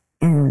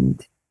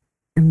and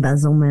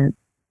embezzlement,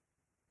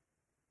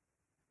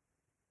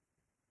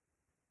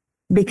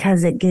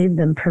 because it gave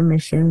them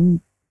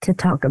permission to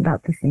talk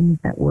about the things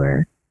that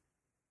were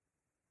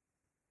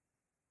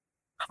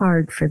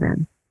hard for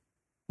them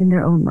in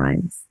their own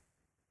lives.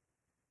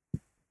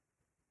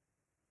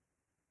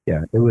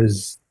 Yeah, it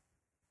was,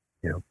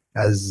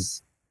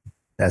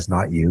 as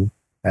not you,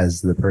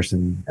 as a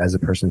person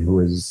who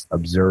was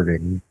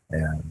observing,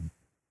 and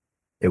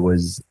it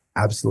was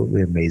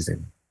absolutely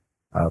amazing.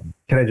 Can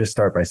I just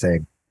start by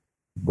saying,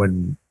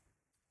 when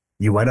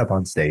you went up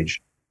on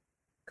stage,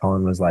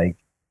 Colin was like,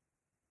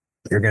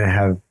 you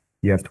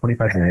have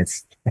 25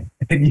 minutes,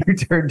 and you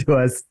turned to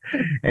us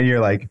and you're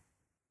like,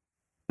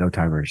 no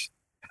timers.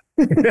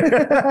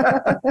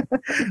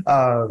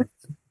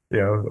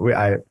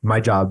 My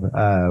job,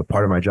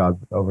 part of my job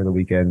over the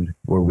weekend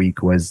or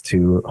week was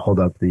to hold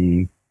up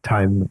the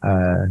time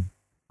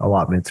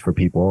allotments for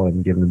people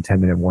and give them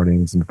 10-minute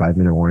warnings and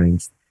 5-minute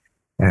warnings.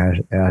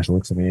 And Ash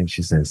looks at me and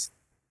she says,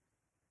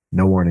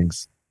 no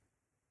warnings,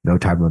 no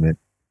time limit.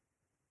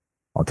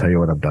 I'll tell you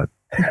when I'm done.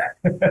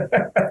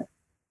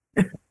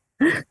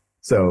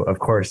 So of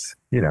course,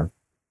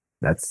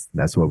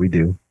 that's what we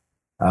do.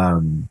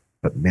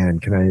 But man,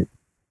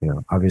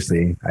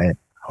 obviously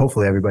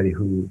hopefully everybody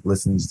who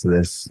listens to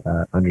this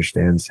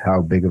understands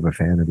how big of a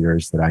fan of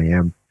yours that I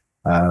am.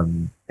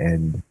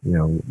 And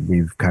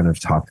we've kind of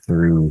talked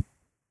through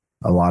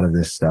a lot of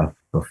this stuff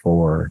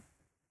before,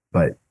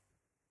 but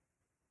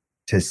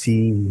to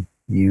see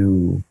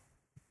you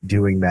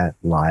doing that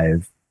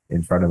live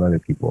in front of other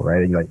people,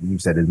 right? And like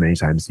you've said it many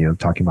times,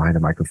 talking behind a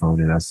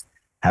microphone and us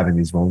having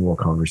these vulnerable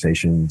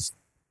conversations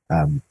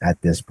at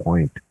this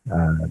point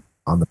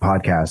on the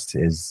podcast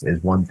is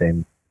one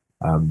thing.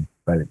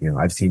 But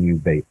I've seen you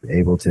be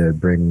able to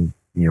bring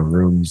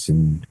rooms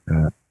and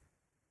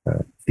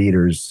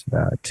theaters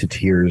to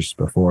tears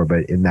before,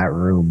 but in that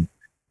room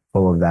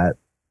full of that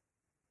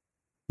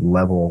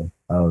level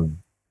of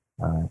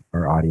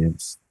our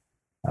audience,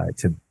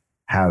 to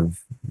have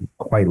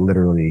quite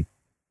literally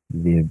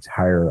the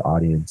entire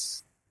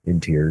audience in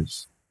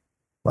tears,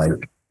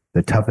 like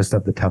the toughest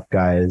of the tough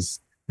guys,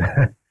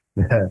 the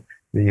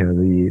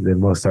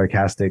most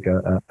sarcastic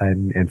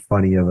and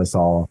funny of us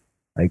all,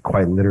 like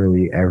quite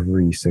literally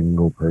every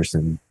single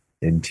person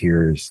in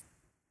tears,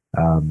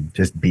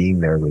 just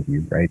being there with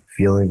you, right?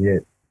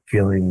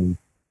 Feeling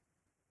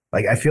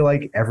like, I feel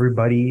like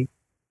everybody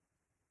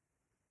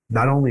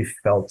not only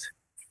felt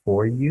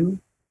for you,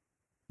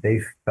 they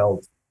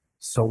felt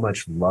so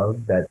much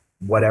love that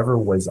whatever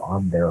was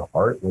on their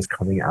heart was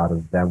coming out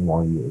of them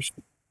while you were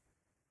speaking,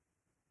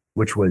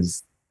 which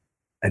was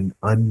an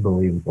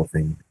unbelievable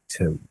thing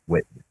to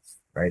witness,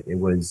 right? It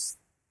was,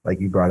 like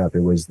you brought up,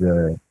 it was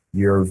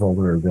your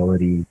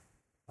vulnerability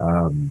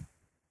to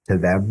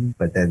them,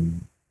 but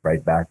then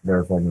right back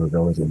their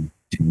vulnerability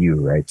to you,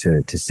 right?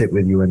 To sit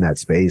with you in that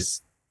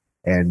space.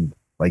 And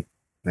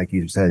like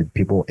you said,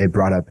 it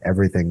brought up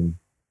everything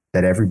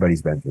that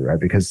everybody's been through, right?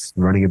 Because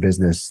running a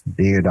business,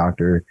 being a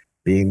doctor,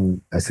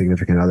 being a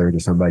significant other to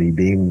somebody,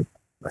 being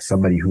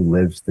somebody who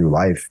lives through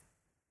life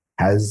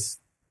has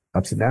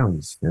ups and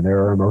downs, and there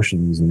are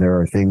emotions, and there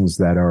are things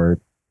that are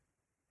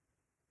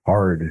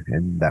hard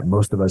and that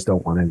most of us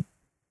don't want to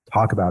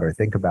talk about or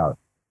think about.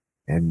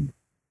 And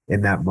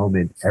in that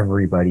moment,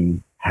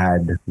 everybody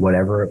had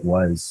whatever it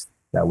was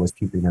that was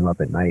keeping them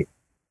up at night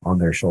on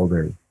their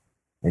shoulder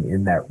and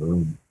in that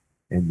room.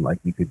 And like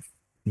you could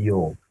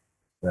feel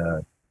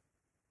the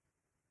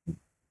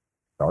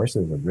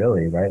narcissism,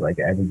 really, right? Like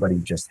everybody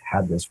just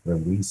had this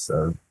release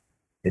of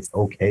it's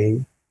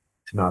okay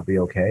to not be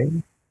okay.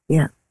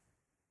 Yeah.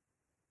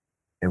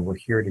 And we're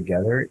here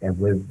together, and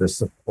with the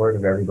support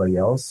of everybody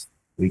else,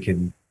 we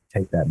can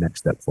take that next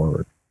step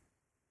forward.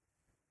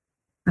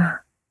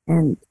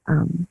 And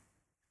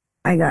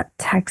I got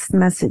text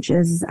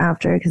messages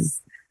after,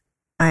 because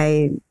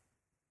in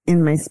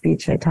my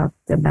speech, I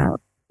talked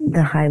about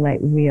the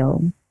highlight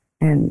reel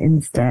and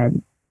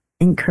instead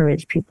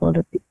encourage people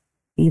to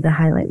be the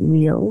highlight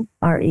reel,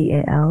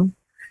 REAL.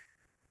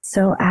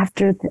 So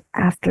after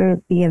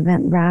the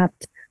event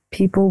wrapped,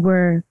 people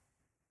were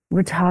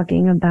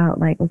talking about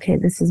like, okay,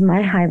 this is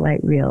my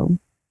highlight reel.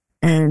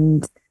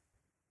 And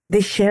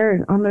they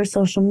shared on their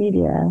social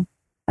media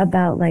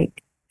about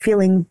like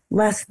feeling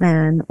less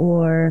than,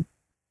 or,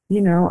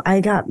 I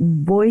got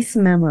voice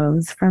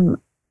memos from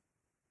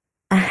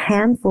a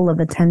handful of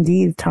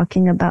attendees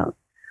talking about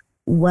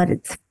what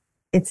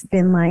it's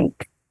been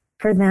like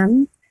for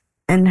them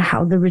and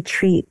how the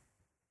retreat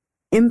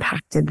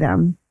impacted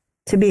them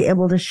to be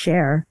able to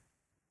share.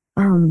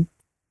 And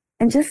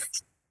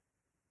just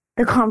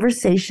the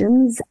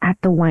conversations at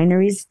the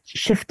wineries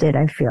shifted,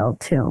 I feel,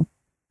 too.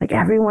 Like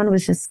everyone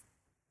was just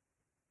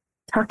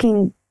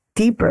talking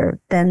deeper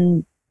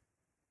than,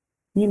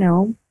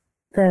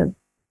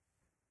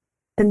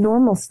 the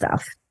normal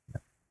stuff.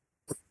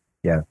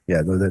 Yeah.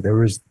 There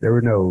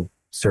were no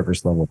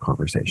surface level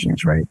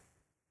conversations, right?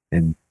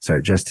 And so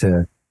just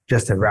to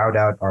round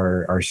out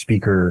our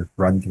speaker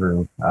run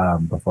through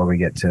before we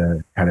get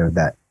to kind of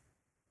that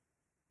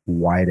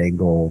wide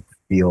angle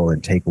feel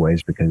and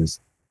takeaways, because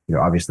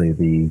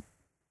obviously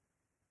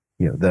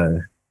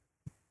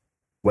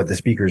what the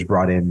speakers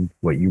brought in,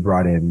 what you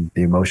brought in,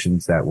 the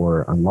emotions that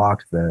were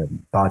unlocked, the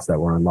thoughts that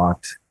were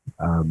unlocked,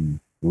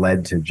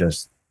 led to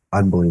just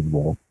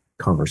unbelievable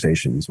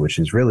conversations, which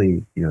is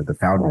really the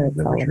founder of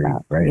the retreat,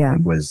 right? Yeah.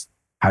 It was,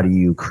 how do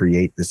you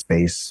create the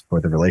space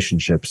for the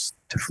relationships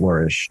to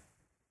flourish?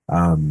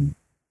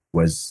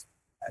 Was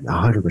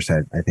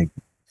 100%, I think,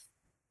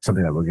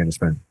 something that we're going to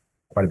spend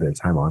quite a bit of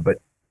time on. But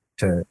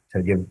to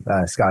give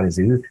Scott his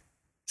due,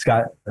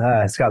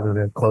 Scott's going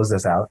to close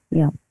this out.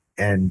 Yeah.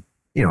 And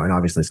and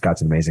obviously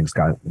Scott's amazing.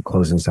 Scott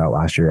closed us out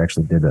last year.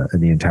 Actually did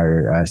the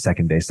entire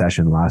second day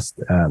session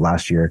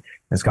last year.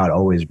 And Scott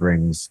always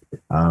brings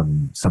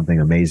something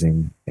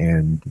amazing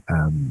and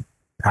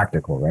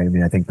practical, right? I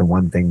mean, I think the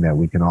one thing that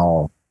we can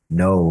all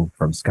know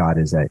from Scott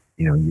is that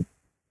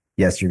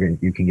yes, you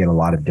can get a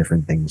lot of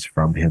different things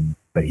from him,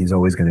 but he's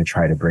always going to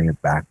try to bring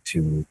it back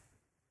to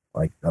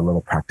like a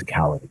little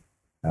practicality.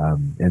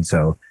 And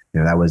so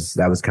that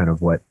was kind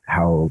of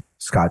how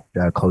Scott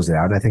closed it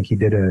out. And I think he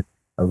did a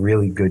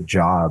really good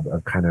job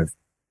of kind of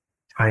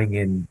tying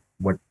in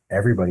what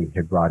everybody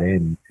had brought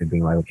in and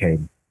being like, okay,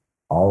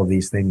 all of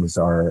these things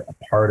are a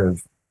part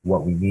of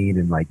what we need.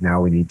 And like,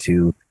 now we need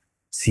to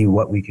see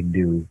what we can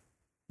do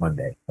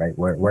Monday, right?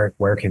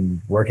 Where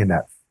can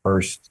that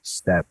first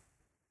step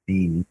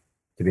be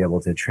to be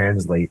able to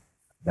translate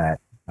that,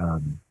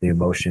 the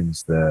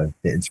emotions, the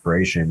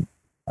inspiration,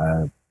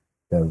 the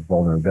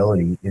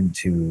vulnerability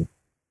into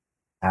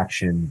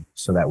action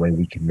so that way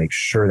we can make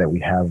sure that we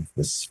have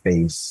the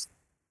space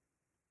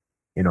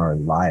in our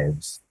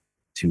lives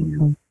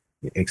to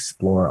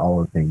explore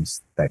all the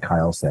things that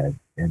Kyle said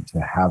and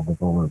to have the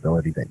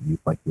vulnerability that you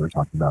were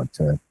talking about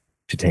to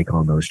take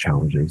on those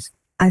challenges.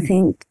 I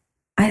think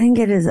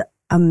it is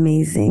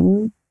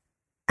amazing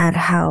at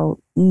how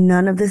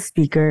none of the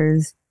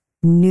speakers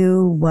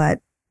knew what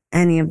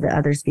any of the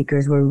other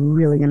speakers were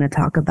really going to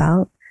talk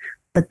about,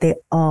 but they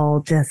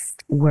all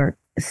just worked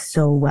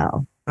so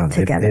well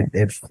together.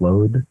 It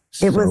flowed.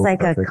 It was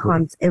like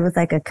it was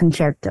like a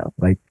concerto.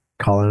 Like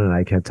Colin and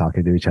I kept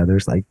talking to each other.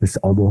 It's like, this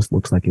almost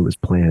looks like it was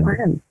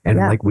planned. And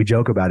like we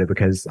joke about it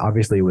because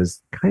obviously it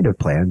was kind of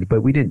planned,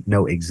 but we didn't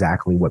know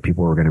exactly what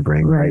people were going to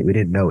bring. Right. We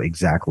didn't know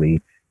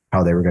exactly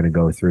how they were going to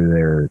go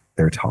through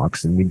their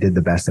talks, and we did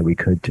the best that we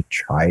could to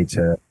try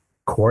to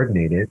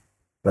coordinate it.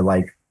 But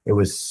like, it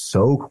was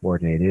so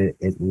coordinated,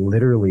 it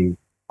literally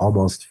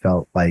almost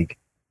felt like,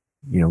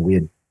 we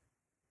had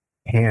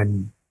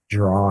hand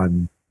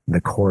drawn the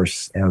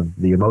course of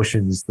the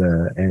emotions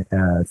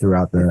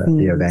throughout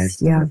the event,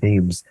 the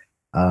themes.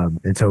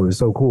 And so it was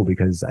so cool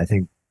because I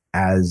think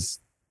as,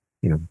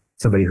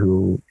 somebody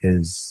who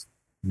is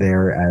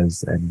there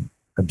as an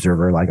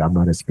observer, like I'm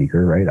not a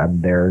speaker, right?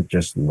 I'm there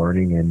just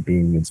learning and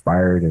being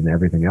inspired and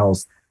everything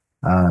else.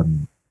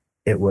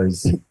 It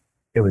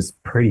was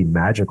pretty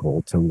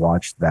magical to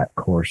watch that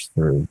course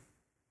through.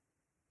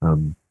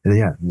 And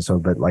so,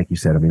 but like you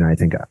said, I mean, I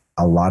think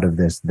a lot of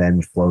this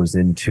then flows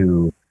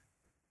into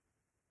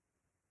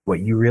what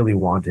you really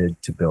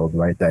wanted to build,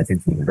 right? I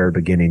think from the very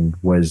beginning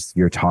was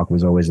your talk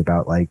was always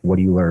about like, what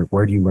do you learn?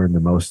 Where do you learn the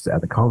most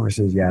at the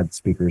conferences? Yeah, the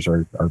speakers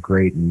are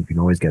great and you can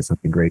always get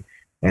something great.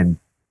 And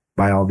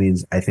by all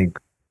means, I think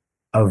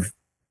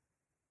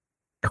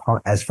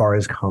as far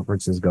as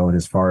conferences go and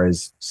as far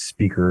as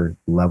speaker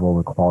level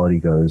and quality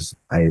goes,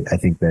 I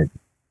think that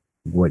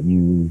what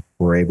you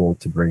were able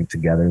to bring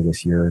together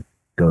this year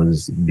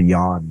goes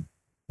beyond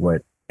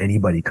what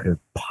anybody could have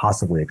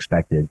possibly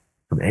expected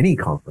from any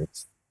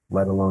conference,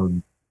 let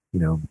alone,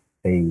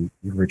 a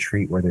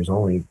retreat where there's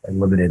only a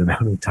limited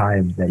amount of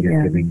time that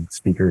you're giving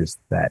speakers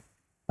that.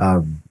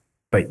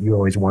 But you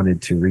always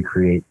wanted to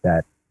recreate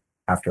that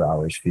after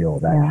hours feel,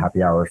 that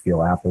happy hour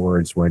feel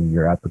afterwards when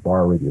you're at the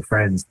bar with your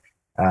friends,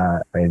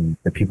 and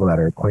the people that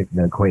are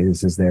the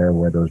acquaintances there,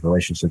 where those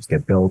relationships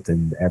get built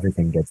and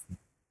everything gets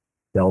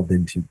delved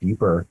into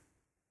deeper.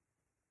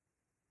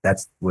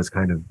 That was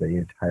kind of the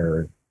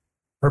entire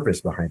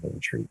purpose behind the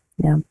retreat.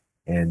 Yeah.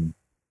 And,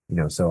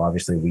 so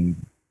obviously we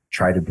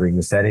try to bring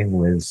the setting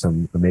with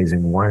some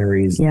amazing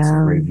wineries,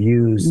 some great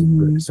views,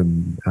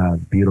 some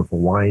beautiful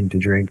wine to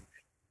drink.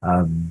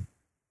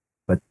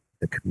 But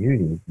the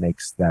community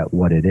makes that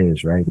what it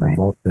is, right?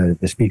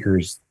 The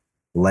speakers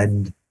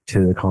lend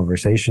to the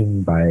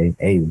conversation by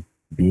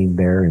being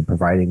there and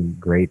providing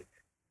great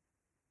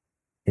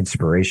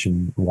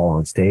inspiration while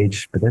on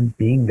stage, but then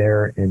being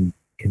there and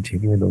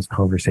continuing those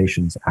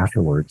conversations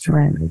afterwards.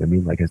 Right. I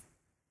mean, like,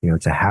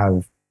 to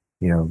have,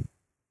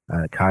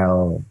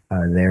 Kyle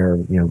there,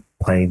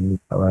 playing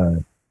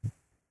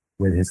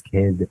with his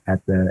kid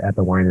at the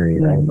winery.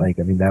 Right? Like,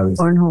 I mean, that was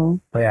cornhole.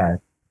 Yeah,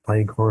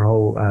 playing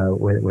cornhole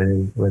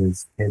with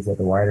his kids at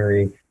the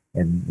winery,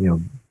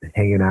 and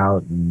hanging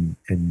out and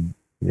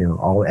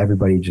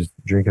everybody just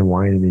drinking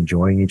wine and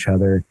enjoying each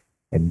other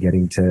and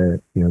getting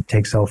to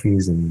take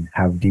selfies and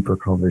have deeper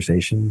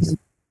conversations.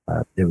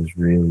 It was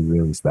really,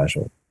 really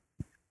special.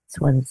 That's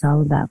what it's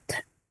all about.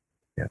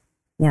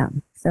 Yeah.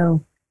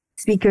 So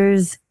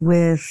speakers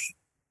with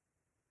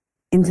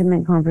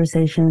intimate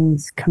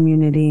conversations,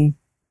 community,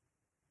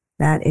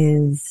 that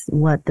is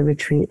what the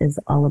retreat is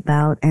all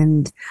about.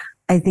 And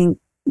I think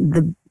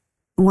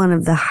one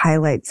of the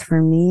highlights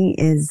for me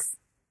is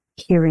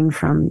hearing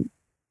from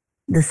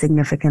the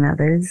significant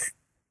others,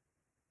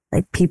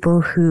 like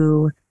people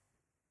who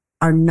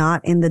are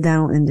not in the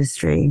dental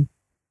industry,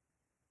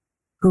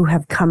 who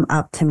have come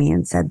up to me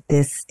and said,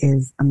 this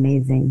is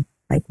amazing.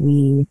 Like,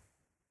 we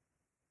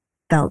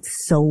felt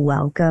so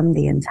welcome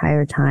the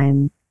entire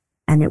time.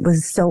 And it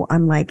was so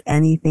unlike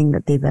anything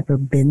that they've ever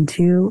been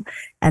to.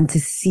 And to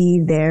see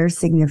their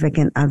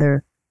significant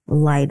other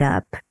light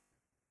up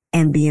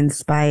and be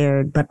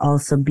inspired, but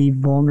also be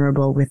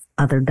vulnerable with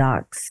other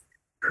docs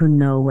who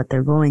know what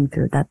they're going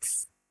through.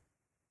 That's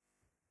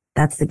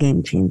the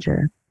game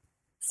changer.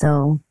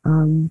 So,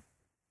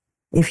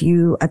 if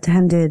you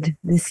attended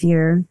this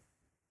year,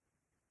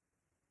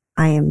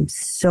 I am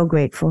so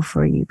grateful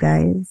for you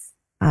guys.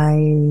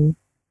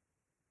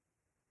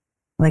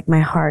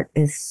 My heart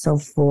is so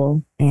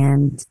full,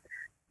 and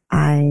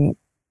I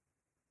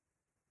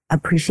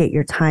appreciate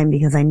your time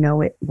because I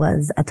know it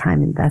was a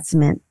time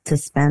investment to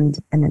spend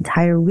an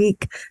entire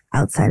week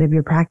outside of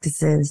your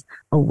practices,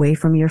 away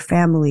from your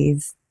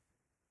families.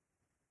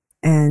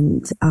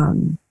 And,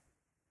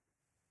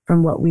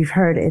 from what we've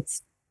heard,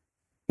 it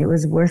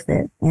was worth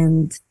it.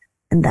 And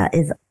that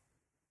is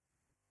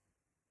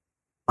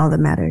all that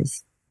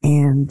matters.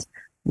 And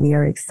we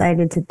are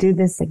excited to do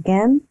this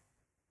again.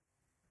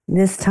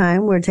 This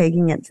time we're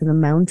taking it to the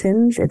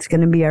mountains. It's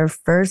going to be our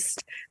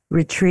first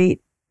retreat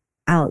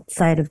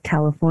outside of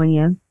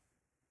California.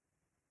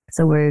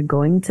 So we're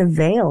going to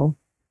Vail,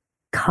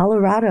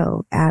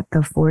 Colorado at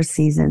the Four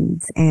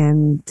Seasons.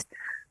 And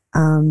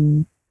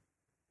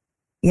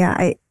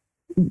yeah,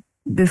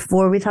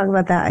 before we talk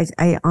about that,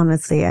 I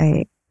honestly,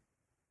 I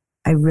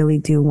really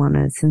do want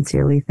to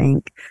sincerely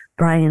thank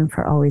Brian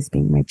for always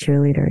being my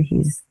cheerleader.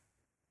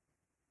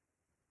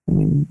 I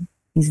mean,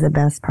 he's the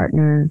best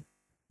partner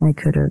I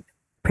could have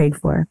prayed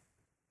for.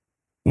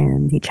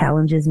 And he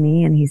challenges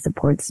me and he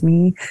supports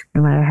me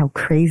no matter how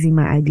crazy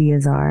my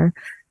ideas are.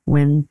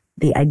 When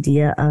the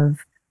idea of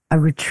a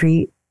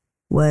retreat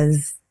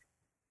was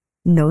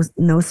no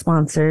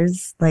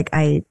sponsors, like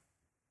I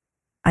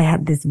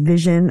had this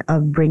vision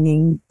of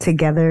bringing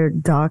together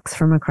docs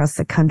from across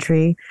the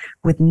country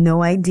with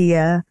no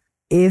idea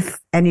if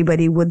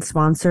anybody would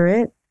sponsor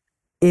it,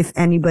 if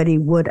anybody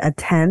would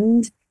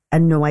attend,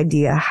 and no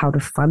idea how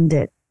to fund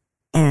it.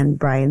 And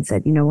Brian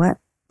said, you know what?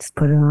 Just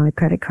put it on a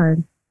credit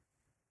card.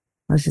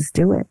 Let's just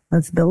do it.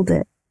 Let's build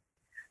it.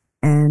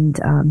 And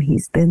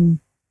he's been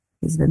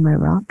my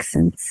rock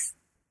since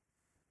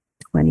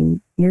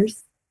 20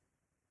 years.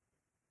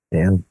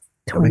 Damn.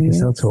 Don't make it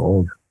sound so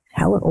old.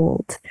 Hella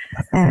old.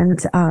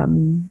 And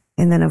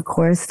then of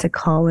course to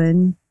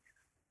Colin,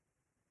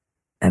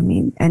 I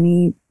mean,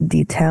 any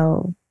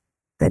detail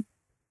that,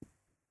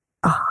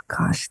 oh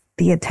gosh,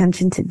 the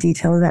attention to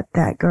detail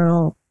that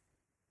girl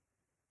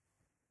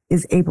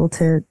is able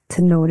to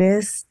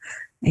notice.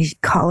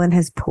 Colin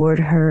has poured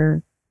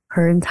her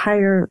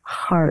entire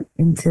heart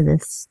into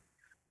this.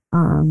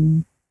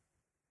 And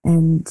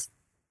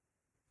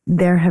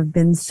there have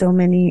been so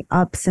many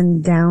ups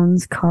and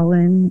downs,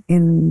 Colin,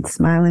 in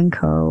Smile &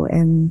 Co.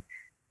 and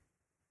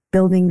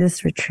building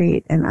this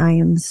retreat. And I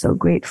am so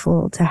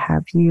grateful to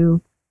have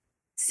you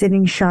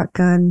sitting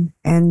shotgun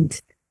and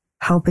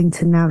helping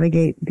to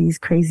navigate these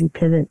crazy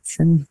pivots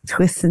and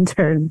twists and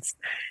turns.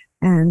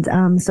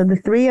 And so the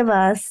three of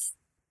us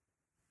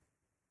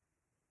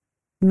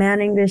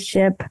manning this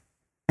ship,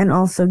 and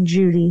also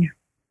Judy,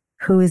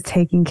 who is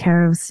taking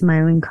care of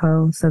Smile &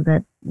 Co. so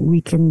that we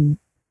can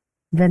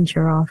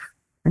venture off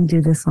and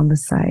do this on the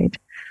side.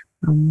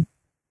 I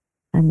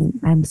mean,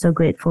 I'm so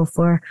grateful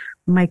for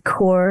my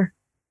core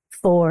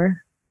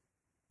four.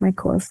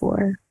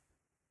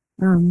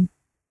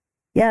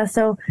 Yeah,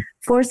 so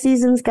Four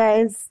Seasons,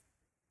 guys,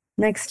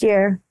 next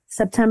year,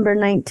 September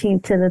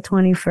 19th to the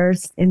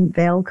 21st in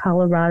Vail,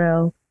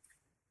 Colorado.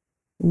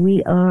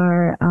 We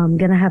are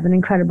going to have an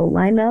incredible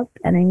lineup,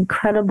 an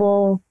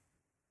incredible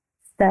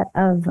set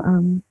of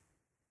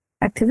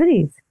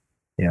activities.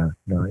 Yeah,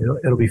 no,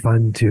 it'll be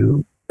fun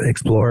to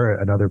explore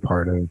another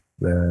part of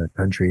the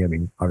country. I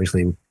mean,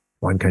 obviously,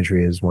 wine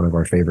country is one of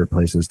our favorite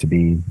places to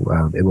be.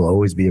 It will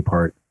always be a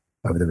part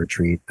of the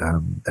retreat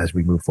as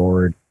we move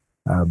forward.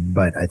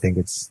 But I think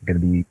it's going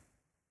to be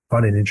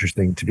fun and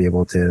interesting to be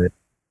able to,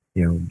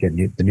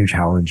 get the new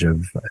challenge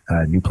of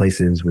new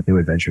places with new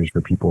adventures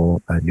for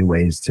people, new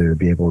ways to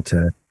be able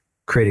to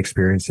create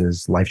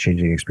experiences,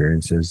 life-changing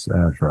experiences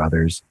for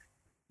others.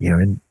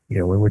 When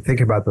we're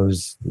thinking about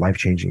those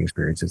life-changing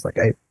experiences, like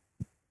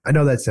I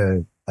know that's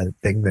a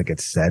thing that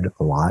gets said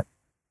a lot,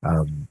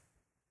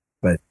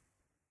 but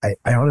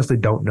I honestly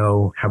don't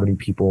know how many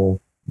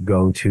people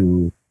go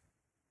to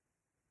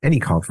any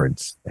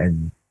conference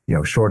and,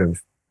 short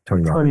of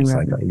Tony Robbins,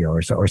 like,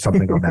 or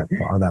something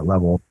on that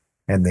level,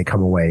 and they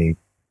come away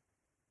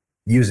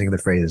using the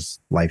phrase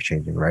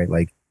life-changing, right?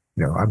 Like,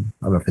 I'm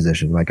a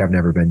physician. Like, I've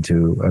never been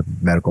to a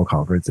medical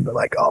conference and been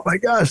like, oh my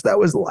gosh, that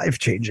was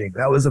life-changing.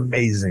 That was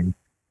amazing.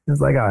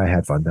 It's like, oh, I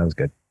had fun. That was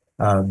good.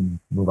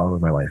 Move on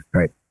with my life.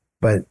 Right.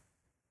 But,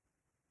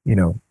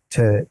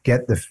 to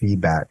get the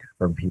feedback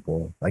from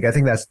people, like, I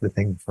think that's the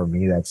thing for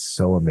me that's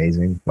so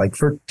amazing. Like,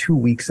 for 2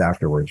 weeks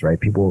afterwards, right?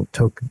 People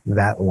took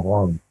that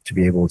long to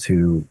be able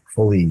to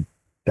fully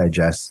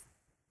digest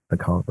the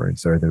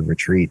conference or the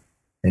retreat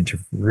and to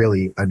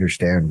really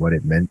understand what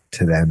it meant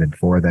to them and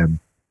for them.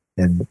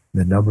 And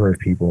the number of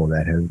people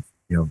that have,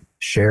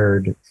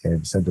 shared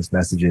and sent us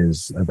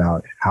messages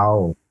about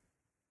how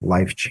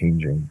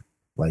life-changing,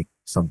 like,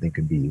 something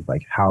could be,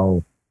 like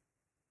how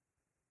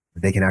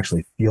they can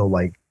actually feel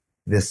like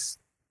this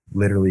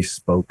literally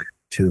spoke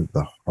to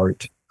the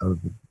heart of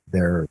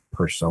their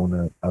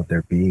persona, of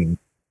their being,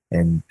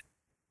 and,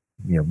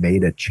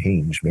 made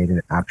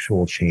an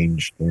actual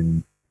change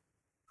in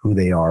who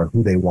they are,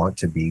 who they want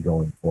to be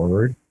going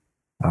forward.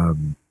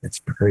 It's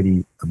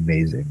pretty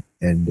amazing.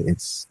 And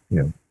it's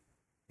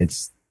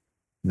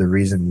the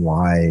reason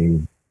why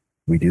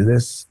we do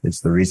this.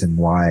 It's the reason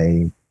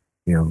why,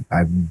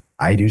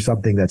 I do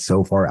something that's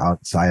so far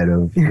outside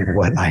of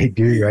what I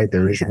do, right?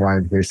 The reason why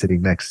I'm here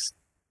sitting next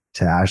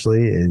to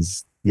Ashley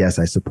is, yes,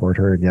 I support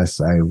her, and yes,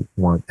 I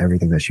want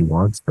everything that she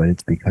wants, but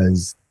it's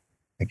because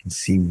I can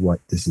see what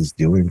this is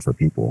doing for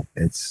people.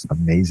 It's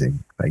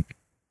amazing. Like,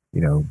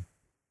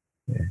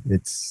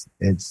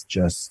 it's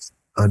just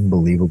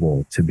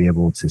unbelievable to be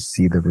able to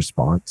see the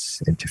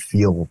response and to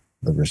feel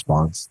the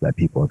response that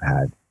people have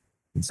had.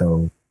 And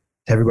so,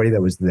 to everybody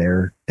that was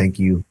there, thank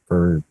you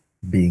for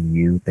being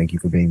you. Thank you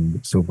for being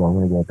so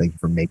vulnerable. Thank you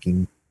for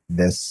making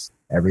this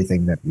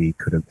everything that we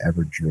could have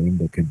ever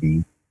dreamed it could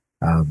be.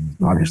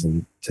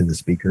 Obviously to the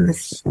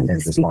speakers and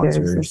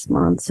the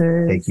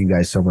sponsors. Thank you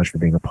guys so much for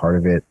being a part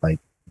of it. Like,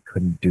 we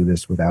couldn't do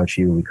this without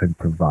you. We couldn't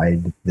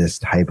provide this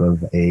type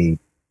of a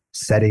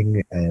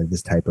setting and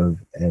this type of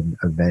an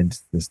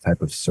event, this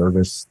type of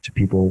service to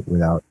people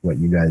without what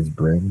you guys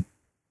bring.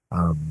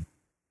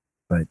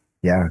 But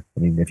yeah, I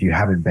mean, if you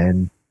haven't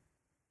been,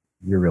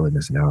 you're really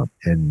missing out.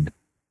 And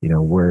you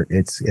know,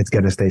 it's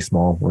going to stay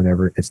small.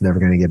 It's never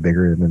going to get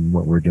bigger than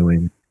what we're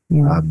doing.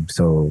 Yeah.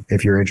 So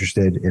if you're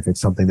interested, if it's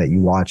something that you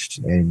watched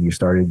and you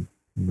started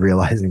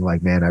realizing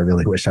like, man, I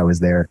really wish I was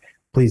there,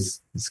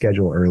 please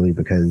schedule early,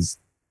 because,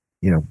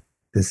 you know,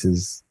 this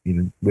is, you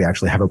know, we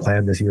actually have a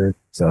plan this year.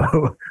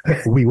 So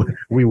we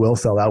will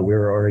sell out.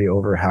 We're already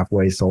over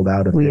halfway sold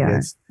out of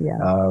tickets.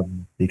 Yeah.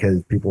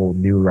 Because people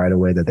knew right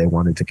away that they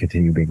wanted to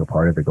continue being a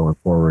part of it going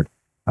forward.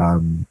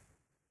 And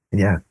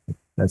yeah,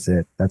 that's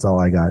it. That's all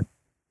I got.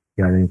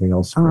 You got anything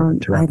else to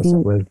wrap us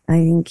up with? I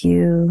think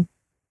you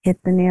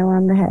hit the nail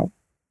on the head.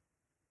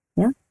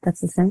 Yeah, that's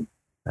the same.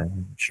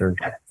 I'm sure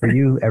for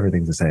you,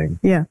 everything's the same.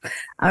 Yeah.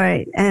 All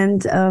right.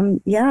 And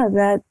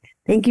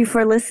thank you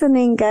for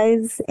listening,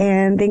 guys.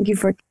 And thank you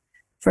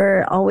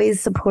for always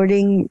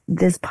supporting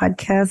this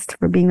podcast,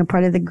 for being a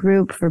part of the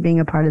group, for being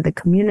a part of the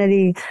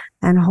community.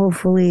 And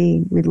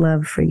hopefully we'd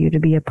love for you to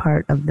be a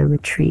part of the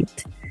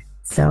retreat.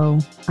 So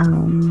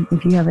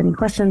if you have any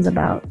questions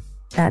about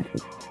that,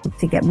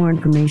 to get more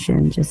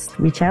information, just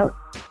reach out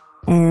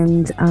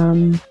and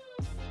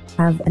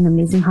have an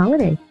amazing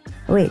holiday.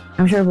 Oh, wait,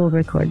 I'm sure we'll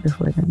record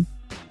before then.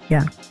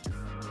 Yeah.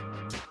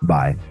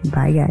 Bye.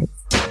 Bye, guys.